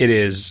 It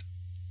is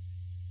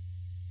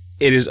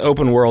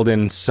open world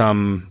in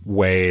some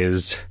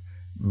ways,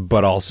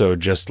 but also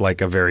just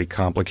a very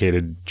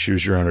complicated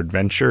choose your own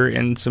adventure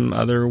in some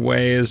other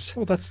ways.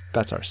 Well, that's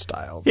our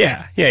style.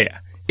 Yeah.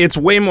 It's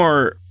way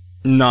more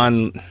I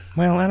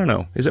don't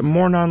know. Is it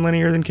more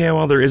non-linear than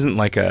KoL? There isn't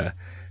a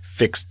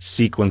fixed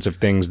sequence of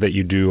things that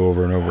you do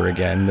over and over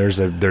again. There's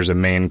a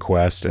main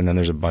quest, and then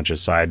there's a bunch of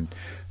side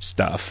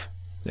stuff.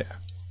 Yeah.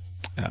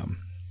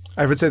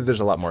 I would say that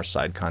there's a lot more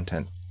side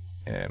content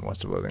in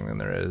West of Loathing than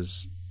there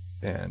is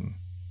in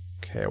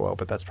KoL,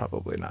 but that's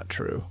probably not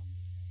true,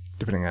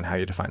 depending on how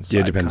you define side content.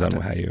 Yeah, it depends on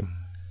how you...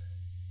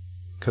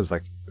 Because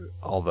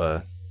all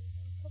the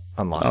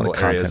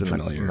unlockable areas in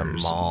the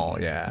mall,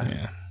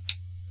 Yeah.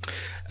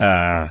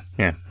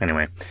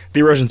 Anyway. The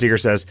Erosion Seeker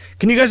says,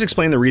 can you guys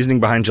explain the reasoning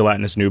behind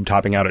Gelatinous Noob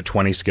topping out at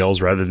 20 skills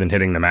rather than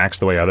hitting the max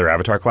the way other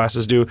Avatar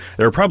classes do?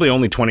 There are probably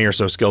only 20 or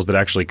so skills that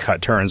actually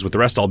cut turns, with the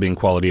rest all being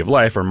quality of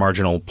life or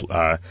marginal,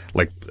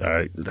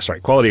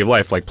 quality of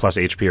life plus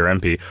HP or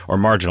MP, or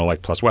marginal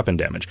plus weapon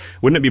damage.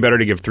 Wouldn't it be better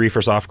to give 3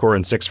 for softcore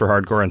and 6 for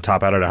hardcore and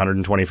top out at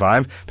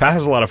 125? Path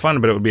is a lot of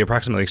fun, but it would be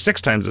approximately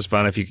 6 times as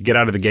fun if you could get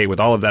out of the gate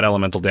with all of that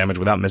elemental damage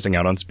without missing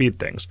out on speed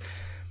things.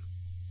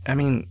 I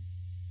mean...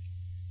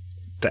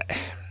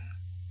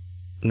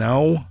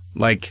 No,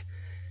 I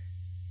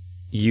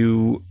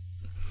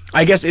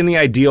guess in the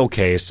ideal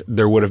case,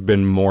 there would have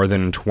been more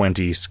than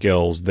 20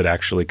 skills that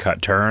actually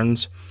cut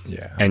turns.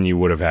 Yeah. And you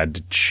would have had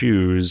to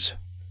choose.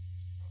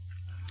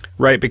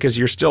 Right, because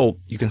you can still...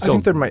 I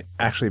think there might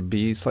actually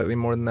be slightly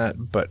more than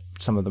that, but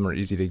some of them are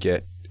easy to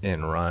get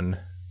in run.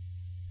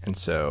 And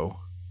so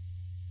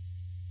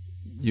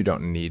you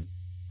don't need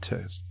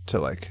to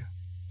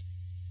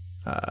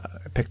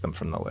pick them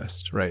from the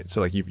list, right?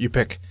 So you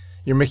pick...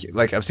 You're making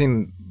I've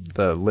seen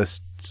the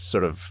list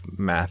sort of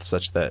math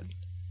such that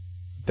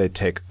they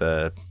take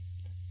of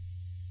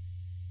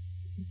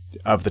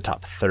the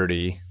top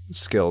 30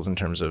 skills in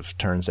terms of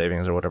turn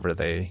savings or whatever,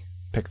 they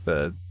pick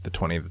the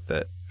 20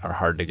 that are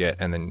hard to get,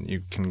 and then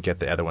you can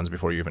get the other ones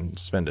before you even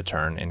spend a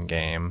turn in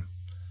game.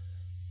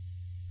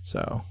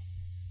 So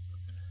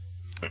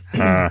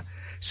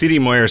CD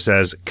Moyer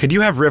says, could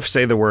you have Riff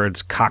say the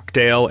words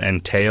cocktail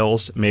and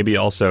tails, maybe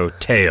also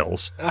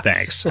tails?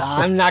 Thanks.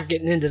 I'm not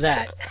getting into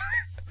that.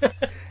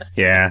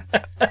 Yeah.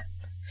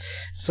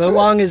 So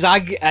long as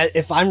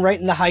if I'm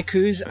writing the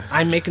haikus,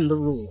 I'm making the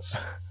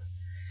rules.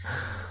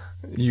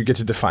 You get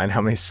to define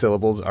how many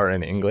syllables are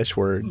in English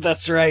words.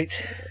 That's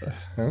right.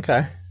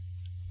 Okay.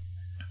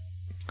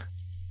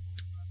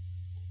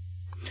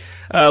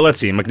 Let's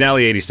see.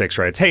 McNally86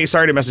 writes, "Hey,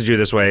 sorry to message you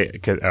this way.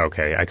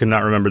 Okay, I could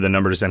not remember the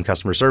number to send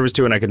customer service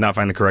to, and I could not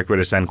find the correct way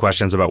to send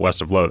questions about West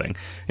of Loathing."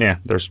 Yeah,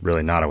 there's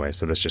really not a way,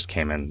 so this just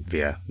came in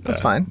via... That's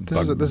fine. This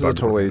is a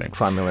totally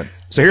cromulent...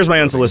 So here's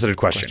my unsolicited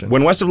question.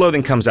 When West of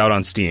Loathing comes out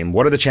on Steam,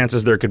 what are the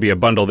chances there could be a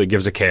bundle that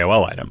gives a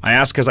KOL item? I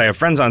ask because I have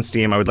friends on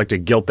Steam. I would like to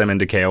guilt them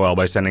into KOL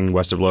by sending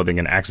West of Loathing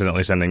and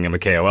accidentally sending them a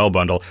KOL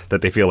bundle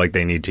that they feel like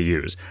they need to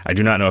use. I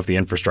do not know if the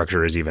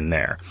infrastructure is even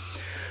there.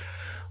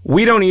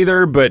 We don't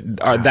either, but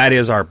that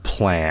is our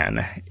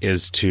plan,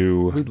 is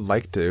to... We'd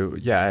like to,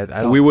 yeah.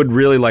 I don't, we would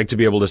really like to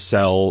be able to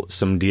sell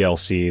some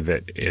DLC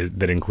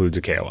that includes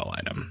a KOL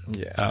item.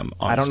 Yeah. On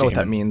I don't Steam. know what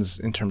that means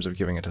in terms of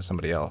giving it to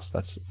somebody else.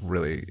 That's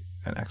really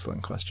an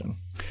excellent question.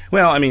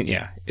 Well, I mean,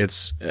 yeah.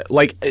 It's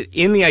like,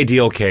 in the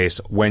ideal case,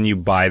 when you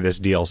buy this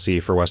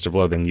DLC for West of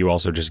Loathing, you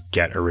also just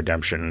get a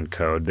redemption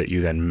code that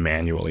you then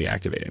manually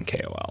activate in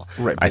KOL.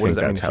 Right. I think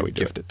that that's how we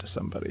gift it to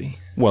somebody.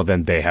 Well,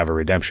 then they have a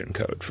redemption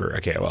code for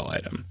a KOL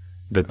item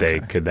that they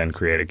could then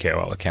create a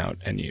KOL account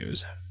and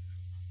use.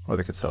 Or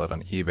they could sell it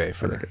on eBay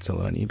for... Or they could sell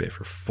it on eBay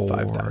for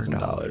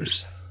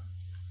 $5,000.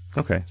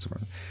 Okay. So,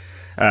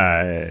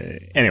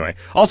 anyway.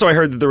 Also, I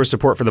heard that there was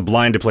support for the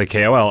blind to play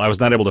KOL. I was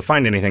not able to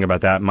find anything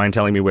about that. Mind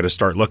telling me where to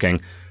start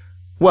looking?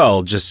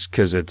 Well, just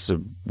because it's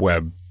a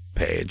web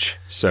page.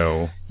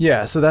 So...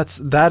 Yeah, so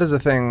that is a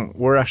thing.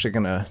 We're actually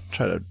going to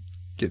try to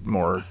get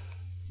more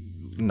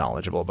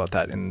knowledgeable about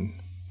that in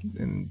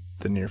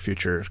the near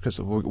future, because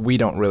we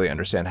don't really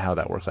understand how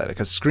that works either.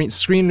 Because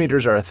screen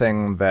readers are a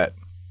thing that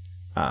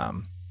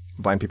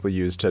blind people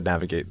use to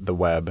navigate the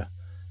web,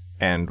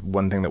 and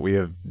one thing that we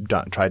have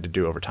tried to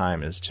do over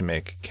time is to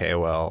make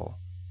KOL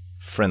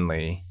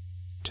friendly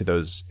to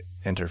those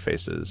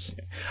interfaces.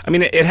 I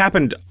mean, it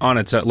happened on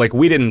its own. Like,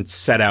 we didn't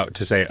set out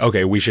to say,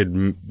 okay, we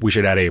should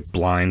add a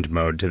blind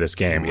mode to this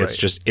game. Right. It's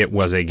just, it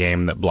was a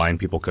game that blind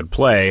people could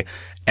play,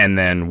 and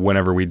then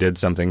whenever we did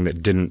something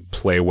that didn't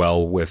play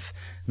well with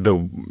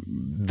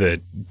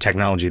the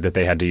technology that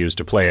they had to use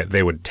to play it,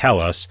 they would tell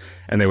us,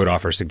 and they would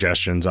offer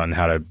suggestions on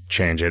how to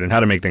change it and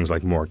how to make things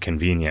like more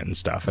convenient and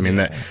stuff. I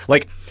mean,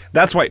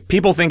 that's why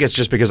people think it's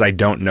just because I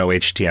don't know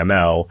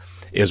HTML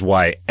is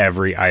why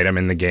every item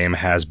in the game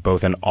has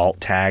both an alt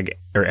tag,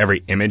 or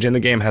every image in the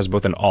game has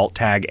both an alt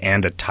tag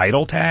and a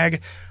title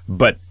tag.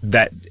 But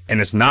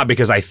and it's not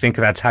because I think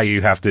that's how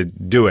you have to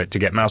do it to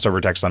get mouse over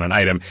text on an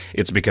item.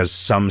 It's because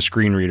some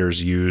screen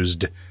readers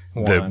used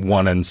the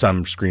one and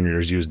some screen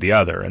readers used the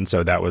other. And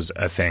so that was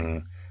a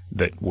thing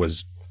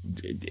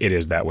it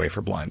is that way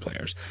for blind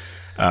players.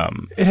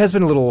 It has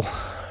been a little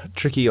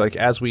tricky, like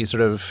as we sort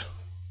of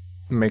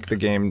make the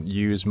game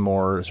use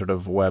more sort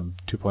of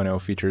Web 2.0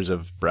 features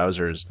of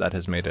browsers, that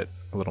has made it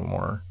a little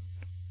more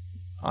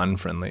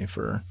unfriendly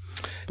for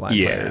blind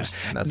players.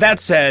 That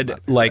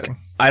said, like,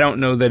 I don't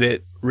know that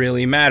it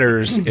really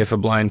matters if a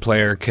blind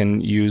player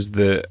can use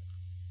the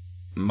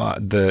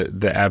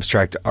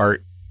abstract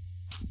art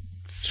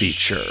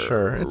feature.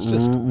 Sure, it's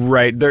just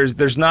right.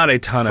 There's not a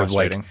ton of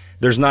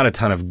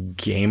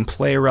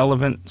gameplay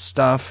relevant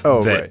stuff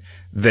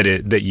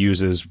that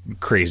uses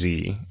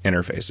crazy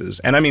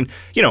interfaces. And I mean,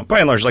 by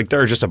and large, like,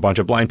 there are just a bunch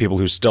of blind people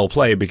who still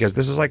play because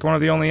this is like one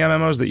of the only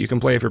MMOs that you can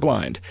play if you're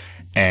blind.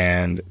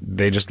 And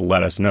they just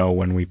let us know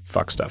when we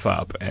fuck stuff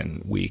up,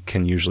 and we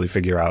can usually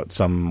figure out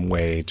some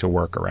way to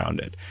work around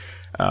it.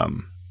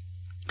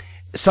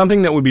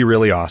 Something that would be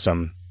really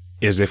awesome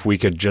is if we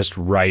could just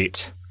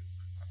write,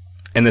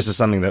 and this is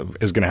something that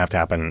is going to have to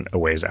happen a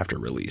ways after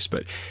release,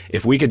 but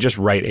if we could just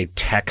write a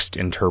text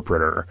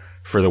interpreter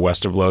for the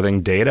West of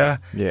Loathing data,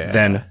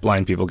 then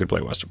blind people could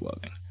play West of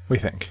Loathing. We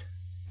think.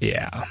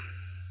 Yeah.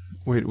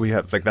 We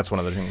have, like, that's one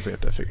of the things we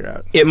have to figure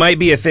out. It might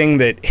be a thing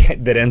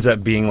that ends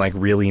up being, like,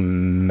 really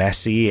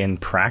messy in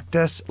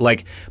practice.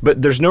 Like,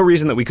 but there's no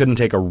reason that we couldn't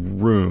take a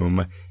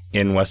room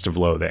in West of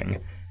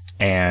Loathing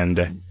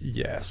and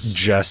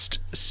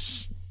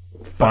just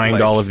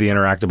find all of the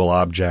interactable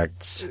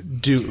objects.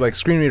 Do, like,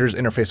 screen readers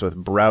interface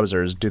with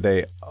browsers?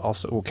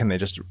 Can they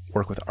just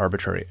work with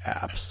arbitrary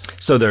apps?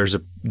 So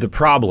the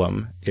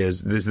problem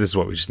is this is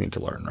what we just need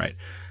to learn, right?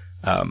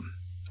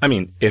 I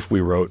mean, if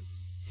we wrote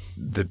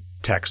the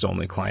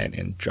text-only client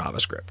in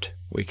JavaScript,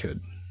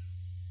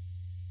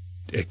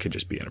 it could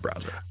just be in a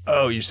browser.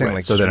 Oh, you're saying,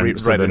 right. like,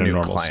 write a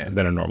new client.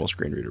 Then a normal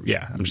screen reader.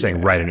 Yeah, I'm just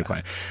saying write a new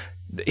client.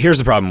 Here's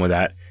the problem with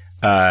that.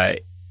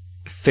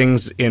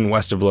 Things in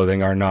West of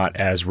Loathing are not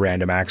as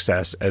random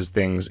access as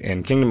things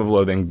in Kingdom of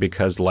Loathing,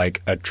 because,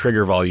 like, a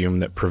trigger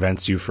volume that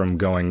prevents you from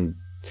going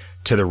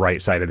to the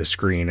right side of the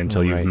screen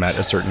until you've met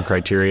a certain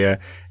criteria,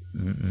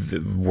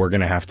 we're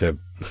going to have to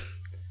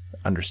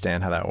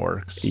understand how that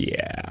works.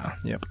 Yeah.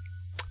 Yep.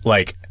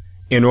 Like,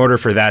 in order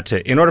for that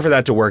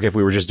to work, if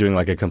we were just doing,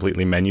 like, a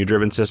completely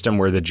menu-driven system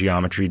where the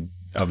geometry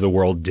of the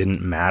world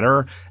didn't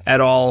matter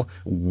at all,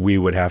 we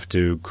would have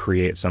to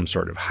create some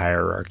sort of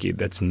hierarchy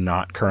that's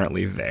not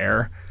currently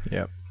there.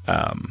 Yep.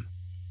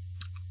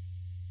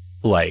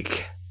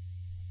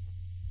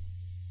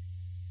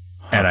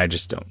 And I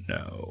just don't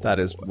know. That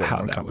is how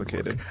more that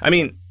complicated. would work. I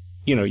mean,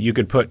 you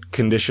could put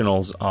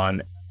conditionals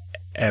on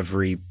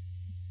every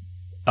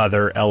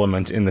other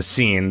element in the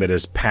scene that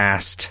is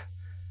past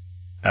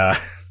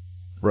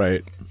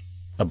Right.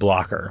 a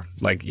blocker.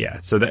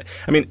 So that,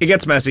 I mean, it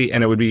gets messy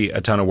and it would be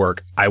a ton of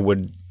work.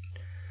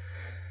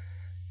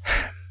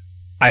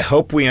 I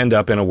hope we end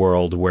up in a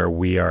world where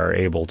we are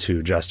able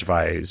to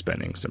justify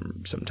spending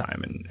some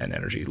time and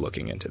energy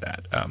looking into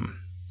that.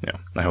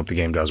 I hope the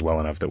game does well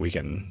enough that we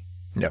can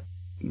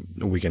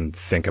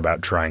think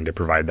about trying to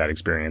provide that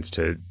experience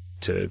to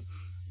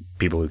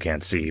people who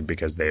can't see,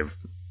 because they've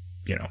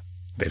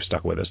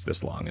stuck with us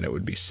this long, and it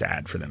would be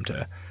sad for them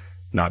to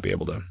not be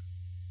able to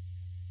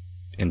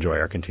enjoy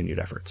our continued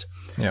efforts.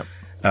 Yep.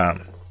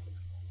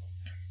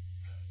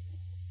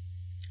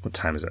 What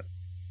time is it?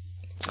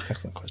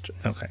 Excellent question.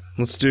 Okay.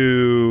 Let's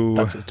do...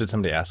 Did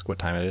somebody ask what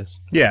time it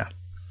is? Yeah.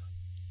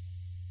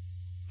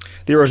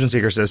 The Erosion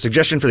Seeker says,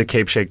 suggestion for the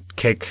Cape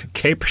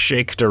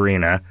Shaked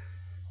Arena.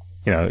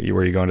 Where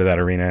you go into that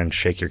arena and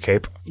shake your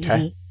cape. Okay.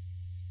 Mm-hmm.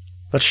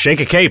 Let's shake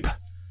a cape.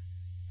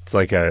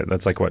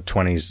 That's like what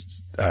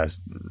 20s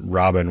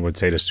Robin would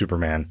say to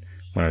Superman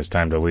when it was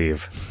time to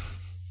leave.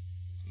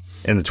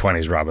 In the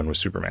 20s, Robin was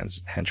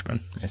Superman's henchman.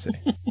 I see.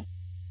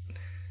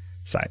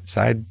 Side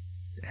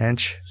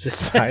hench?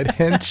 Side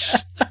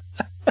hench?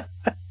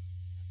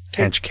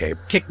 Hench cape.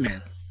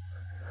 Kickman.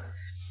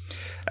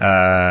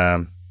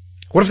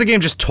 What if the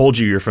game just told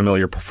you you're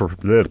familiar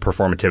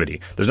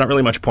performativity? There's not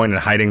really much point in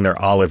hiding their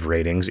olive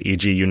ratings,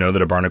 e.g. you know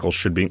that a barnacle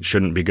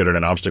shouldn't be good at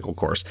an obstacle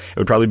course. It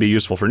would probably be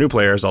useful for new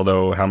players,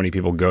 although how many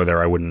people go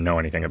there I wouldn't know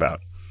anything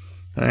about.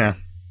 Yeah.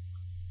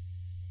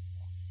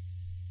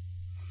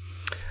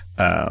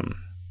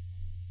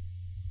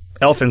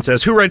 Elfin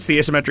says, who writes the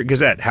Asymmetric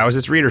Gazette? How is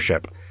its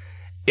readership?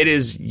 It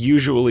is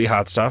usually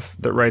Hot Stuff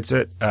that writes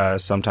it.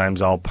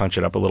 Sometimes I'll punch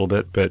it up a little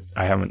bit, but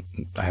I haven't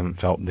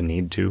felt the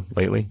need to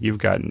lately. You've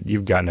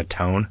gotten a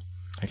tone,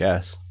 I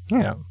guess.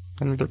 Yeah.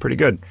 And they're pretty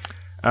good.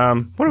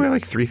 What are we,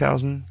 like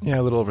 3,000? Yeah,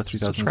 a little over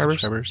 3,000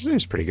 subscribers.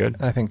 It's pretty good.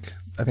 I think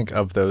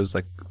of those,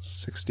 like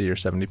 60 or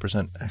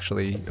 70%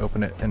 actually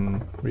open it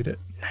and read it.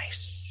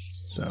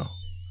 Nice. So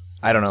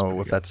I don't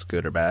know if that's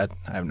good or bad.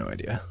 I have no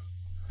idea.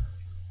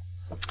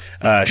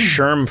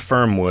 Sherm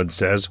Firmwood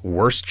says,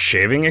 worst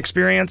shaving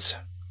experience?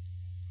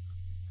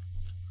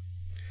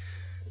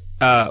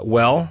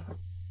 Well,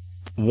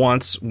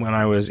 once when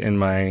I was in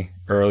my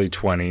early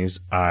 20s,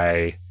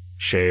 I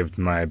shaved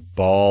my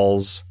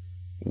balls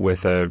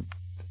with a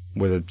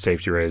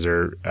safety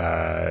razor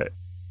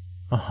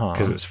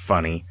because it was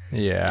funny.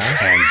 Yeah.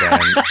 And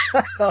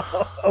then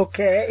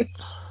Okay.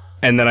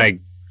 And then I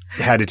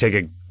had to take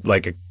a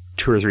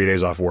 2 or 3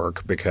 days off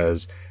work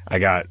because I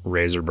got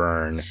razor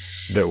burn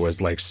that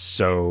was like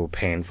so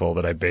painful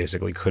that I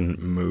basically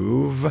couldn't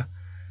move.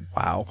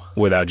 Wow.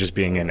 Without just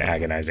being in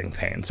agonizing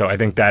pain. So I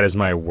think that is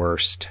my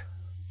worst.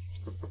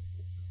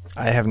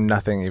 I have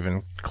nothing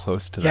even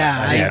close to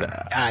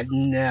that.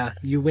 Nah,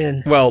 you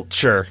win. Well,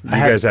 sure. You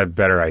guys have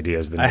better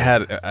ideas than me.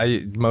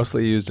 I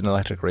mostly used an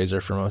electric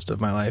razor for most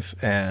of my life,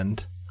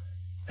 and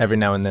every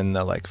now and then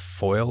the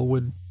foil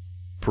would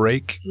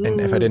break, and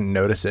if I didn't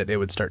notice it, it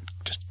would start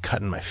just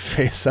cutting my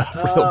face up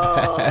real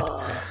bad.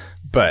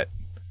 But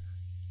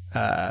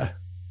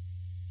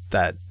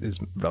that is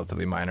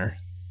relatively minor.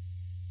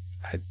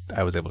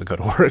 I was able to go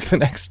to work the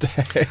next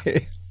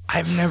day.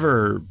 I've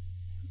never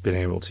been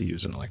able to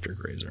use an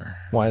electric razor.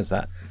 Why is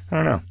that? I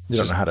don't know. You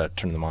don't know how to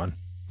turn them on.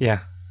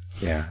 Yeah.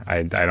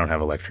 I don't have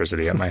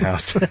electricity at my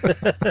house.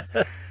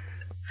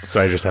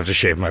 So I just have to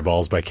shave my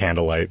balls by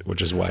candlelight,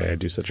 which is why I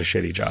do such a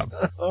shitty job.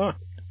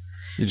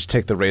 You just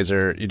take the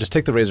razor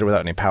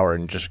without any power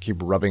and just keep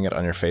rubbing it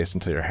on your face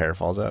until your hair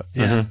falls out.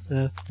 Yeah.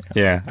 Mm-hmm.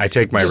 Yeah. I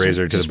take my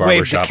razor to the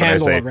barber shop and I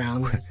say,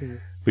 around. will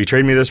you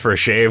trade me this for a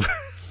shave?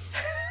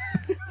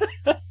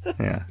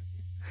 Yeah.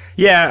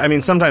 Yeah, I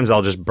mean, sometimes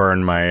I'll just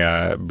burn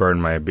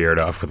my beard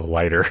off with a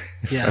lighter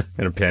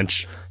in a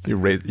pinch. You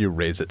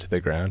raise it to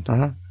the ground.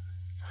 Uh-huh.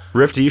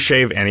 Riff, do you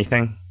shave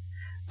anything?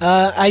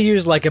 I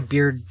use like a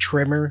beard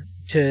trimmer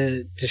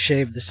to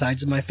shave the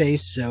sides of my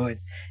face, so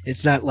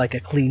it's not like a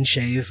clean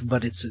shave,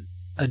 but it's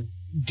a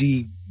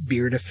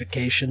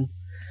de-beardification.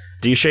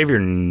 Do you shave your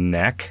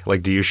neck?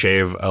 Like, do you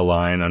shave a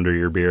line under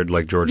your beard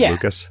like George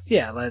Lucas?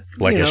 Yeah,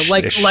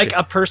 like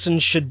a person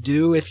should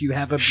do if you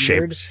have a beard.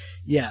 Shaped.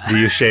 Yeah. Do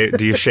you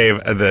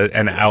shave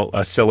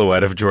a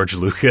silhouette of George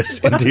Lucas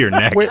into your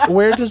neck?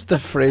 Where does the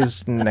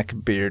phrase neck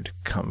beard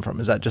come from?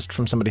 Is that just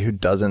from somebody who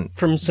doesn't?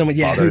 From someone,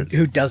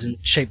 who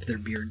doesn't shape their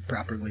beard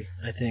properly,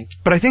 I think.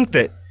 But I think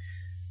that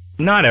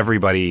not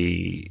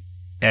everybody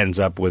ends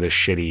up with a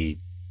shitty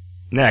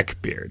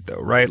neck beard, though,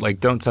 right? Like,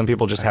 don't some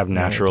people just have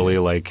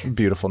naturally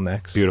beautiful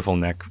necks, beautiful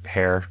neck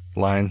hair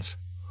lines?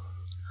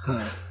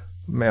 Huh.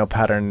 Male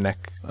pattern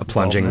neck, a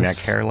plunging baldness.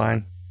 neck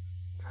hairline.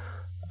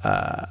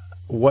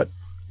 What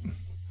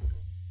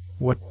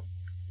What?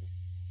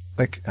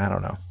 Like, I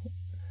don't know.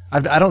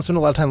 I don't spend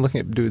a lot of time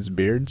looking at dudes'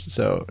 beards,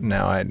 so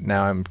now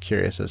I'm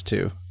curious as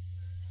to.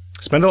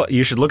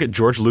 You should look at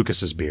George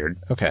Lucas's beard.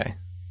 Okay.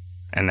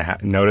 And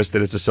notice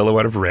that it's a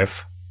silhouette of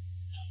Riff.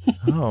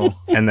 Oh.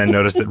 And then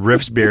notice that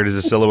Riff's beard is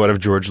a silhouette of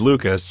George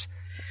Lucas.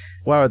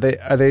 Wow, are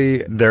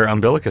they? They're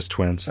umbilicus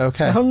twins.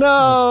 Okay. Oh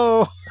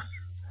no!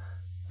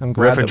 I'm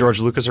glad Riff and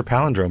George Lucas are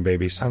palindrome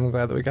babies. I'm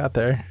glad that we got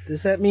there.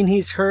 Does that mean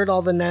he's heard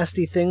all the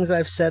nasty things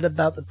I've said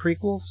about the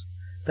prequels?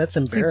 That's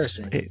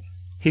embarrassing.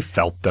 He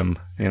felt them,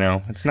 you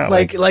know. It's not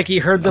like he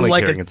heard them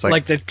like hearing.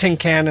 like the tin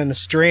can and a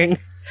string.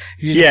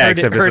 Yeah,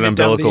 except it's an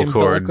umbilical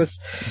cord.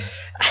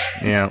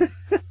 Yeah.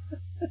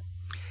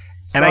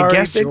 And I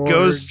guess it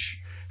goes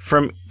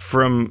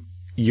from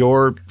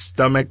your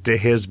stomach to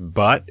his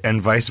butt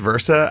and vice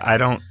versa. I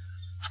don't.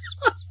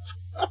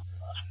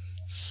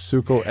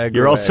 Suckle egg.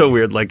 You're also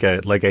weird, like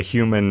a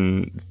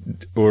human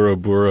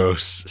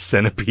Ouroboros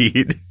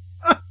centipede.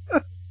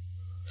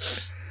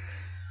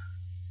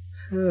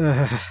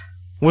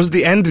 Was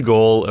the end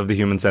goal of the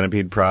Human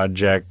Centipede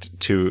project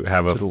to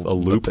have a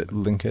loop?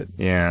 Link it.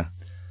 Yeah.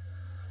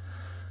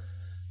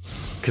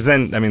 Because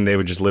then, I mean, they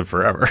would just live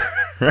forever,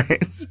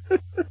 right?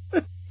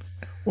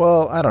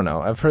 Well, I don't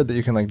know. I've heard that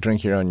you can like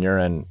drink your own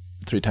urine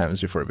 3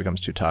 times before it becomes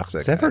too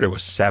toxic. I've heard it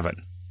was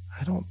 7.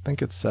 I don't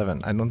think it's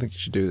 7. I don't think you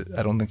should do it.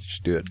 I don't think you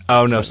should do it.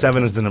 Oh no,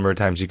 7 is the number of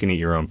times you can eat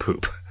your own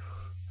poop.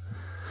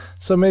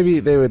 So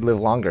maybe they would live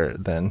longer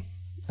then,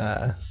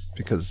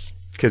 because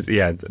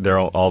yeah, they're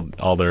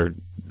all their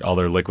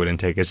liquid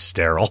intake is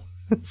sterile.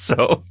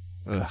 So,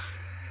 what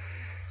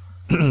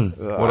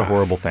a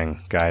horrible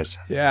thing, guys.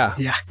 Yeah,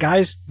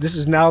 guys, this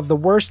is now the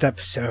worst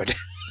episode.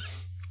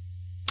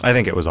 I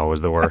think it was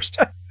always the worst.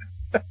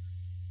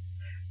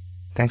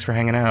 Thanks for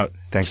hanging out.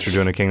 Thanks for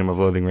doing a Kingdom of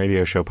Loathing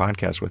radio show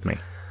podcast with me.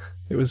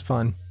 It was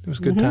fun. It was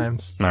good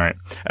times. All right.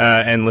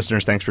 And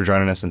listeners, thanks for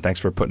joining us, and thanks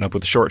for putting up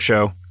with the short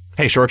show.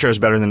 Hey, short show is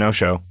better than no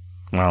show.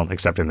 Well,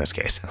 except in this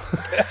case.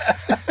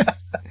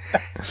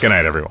 Good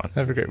night, everyone.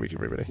 Have a great week,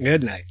 everybody.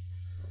 Good night.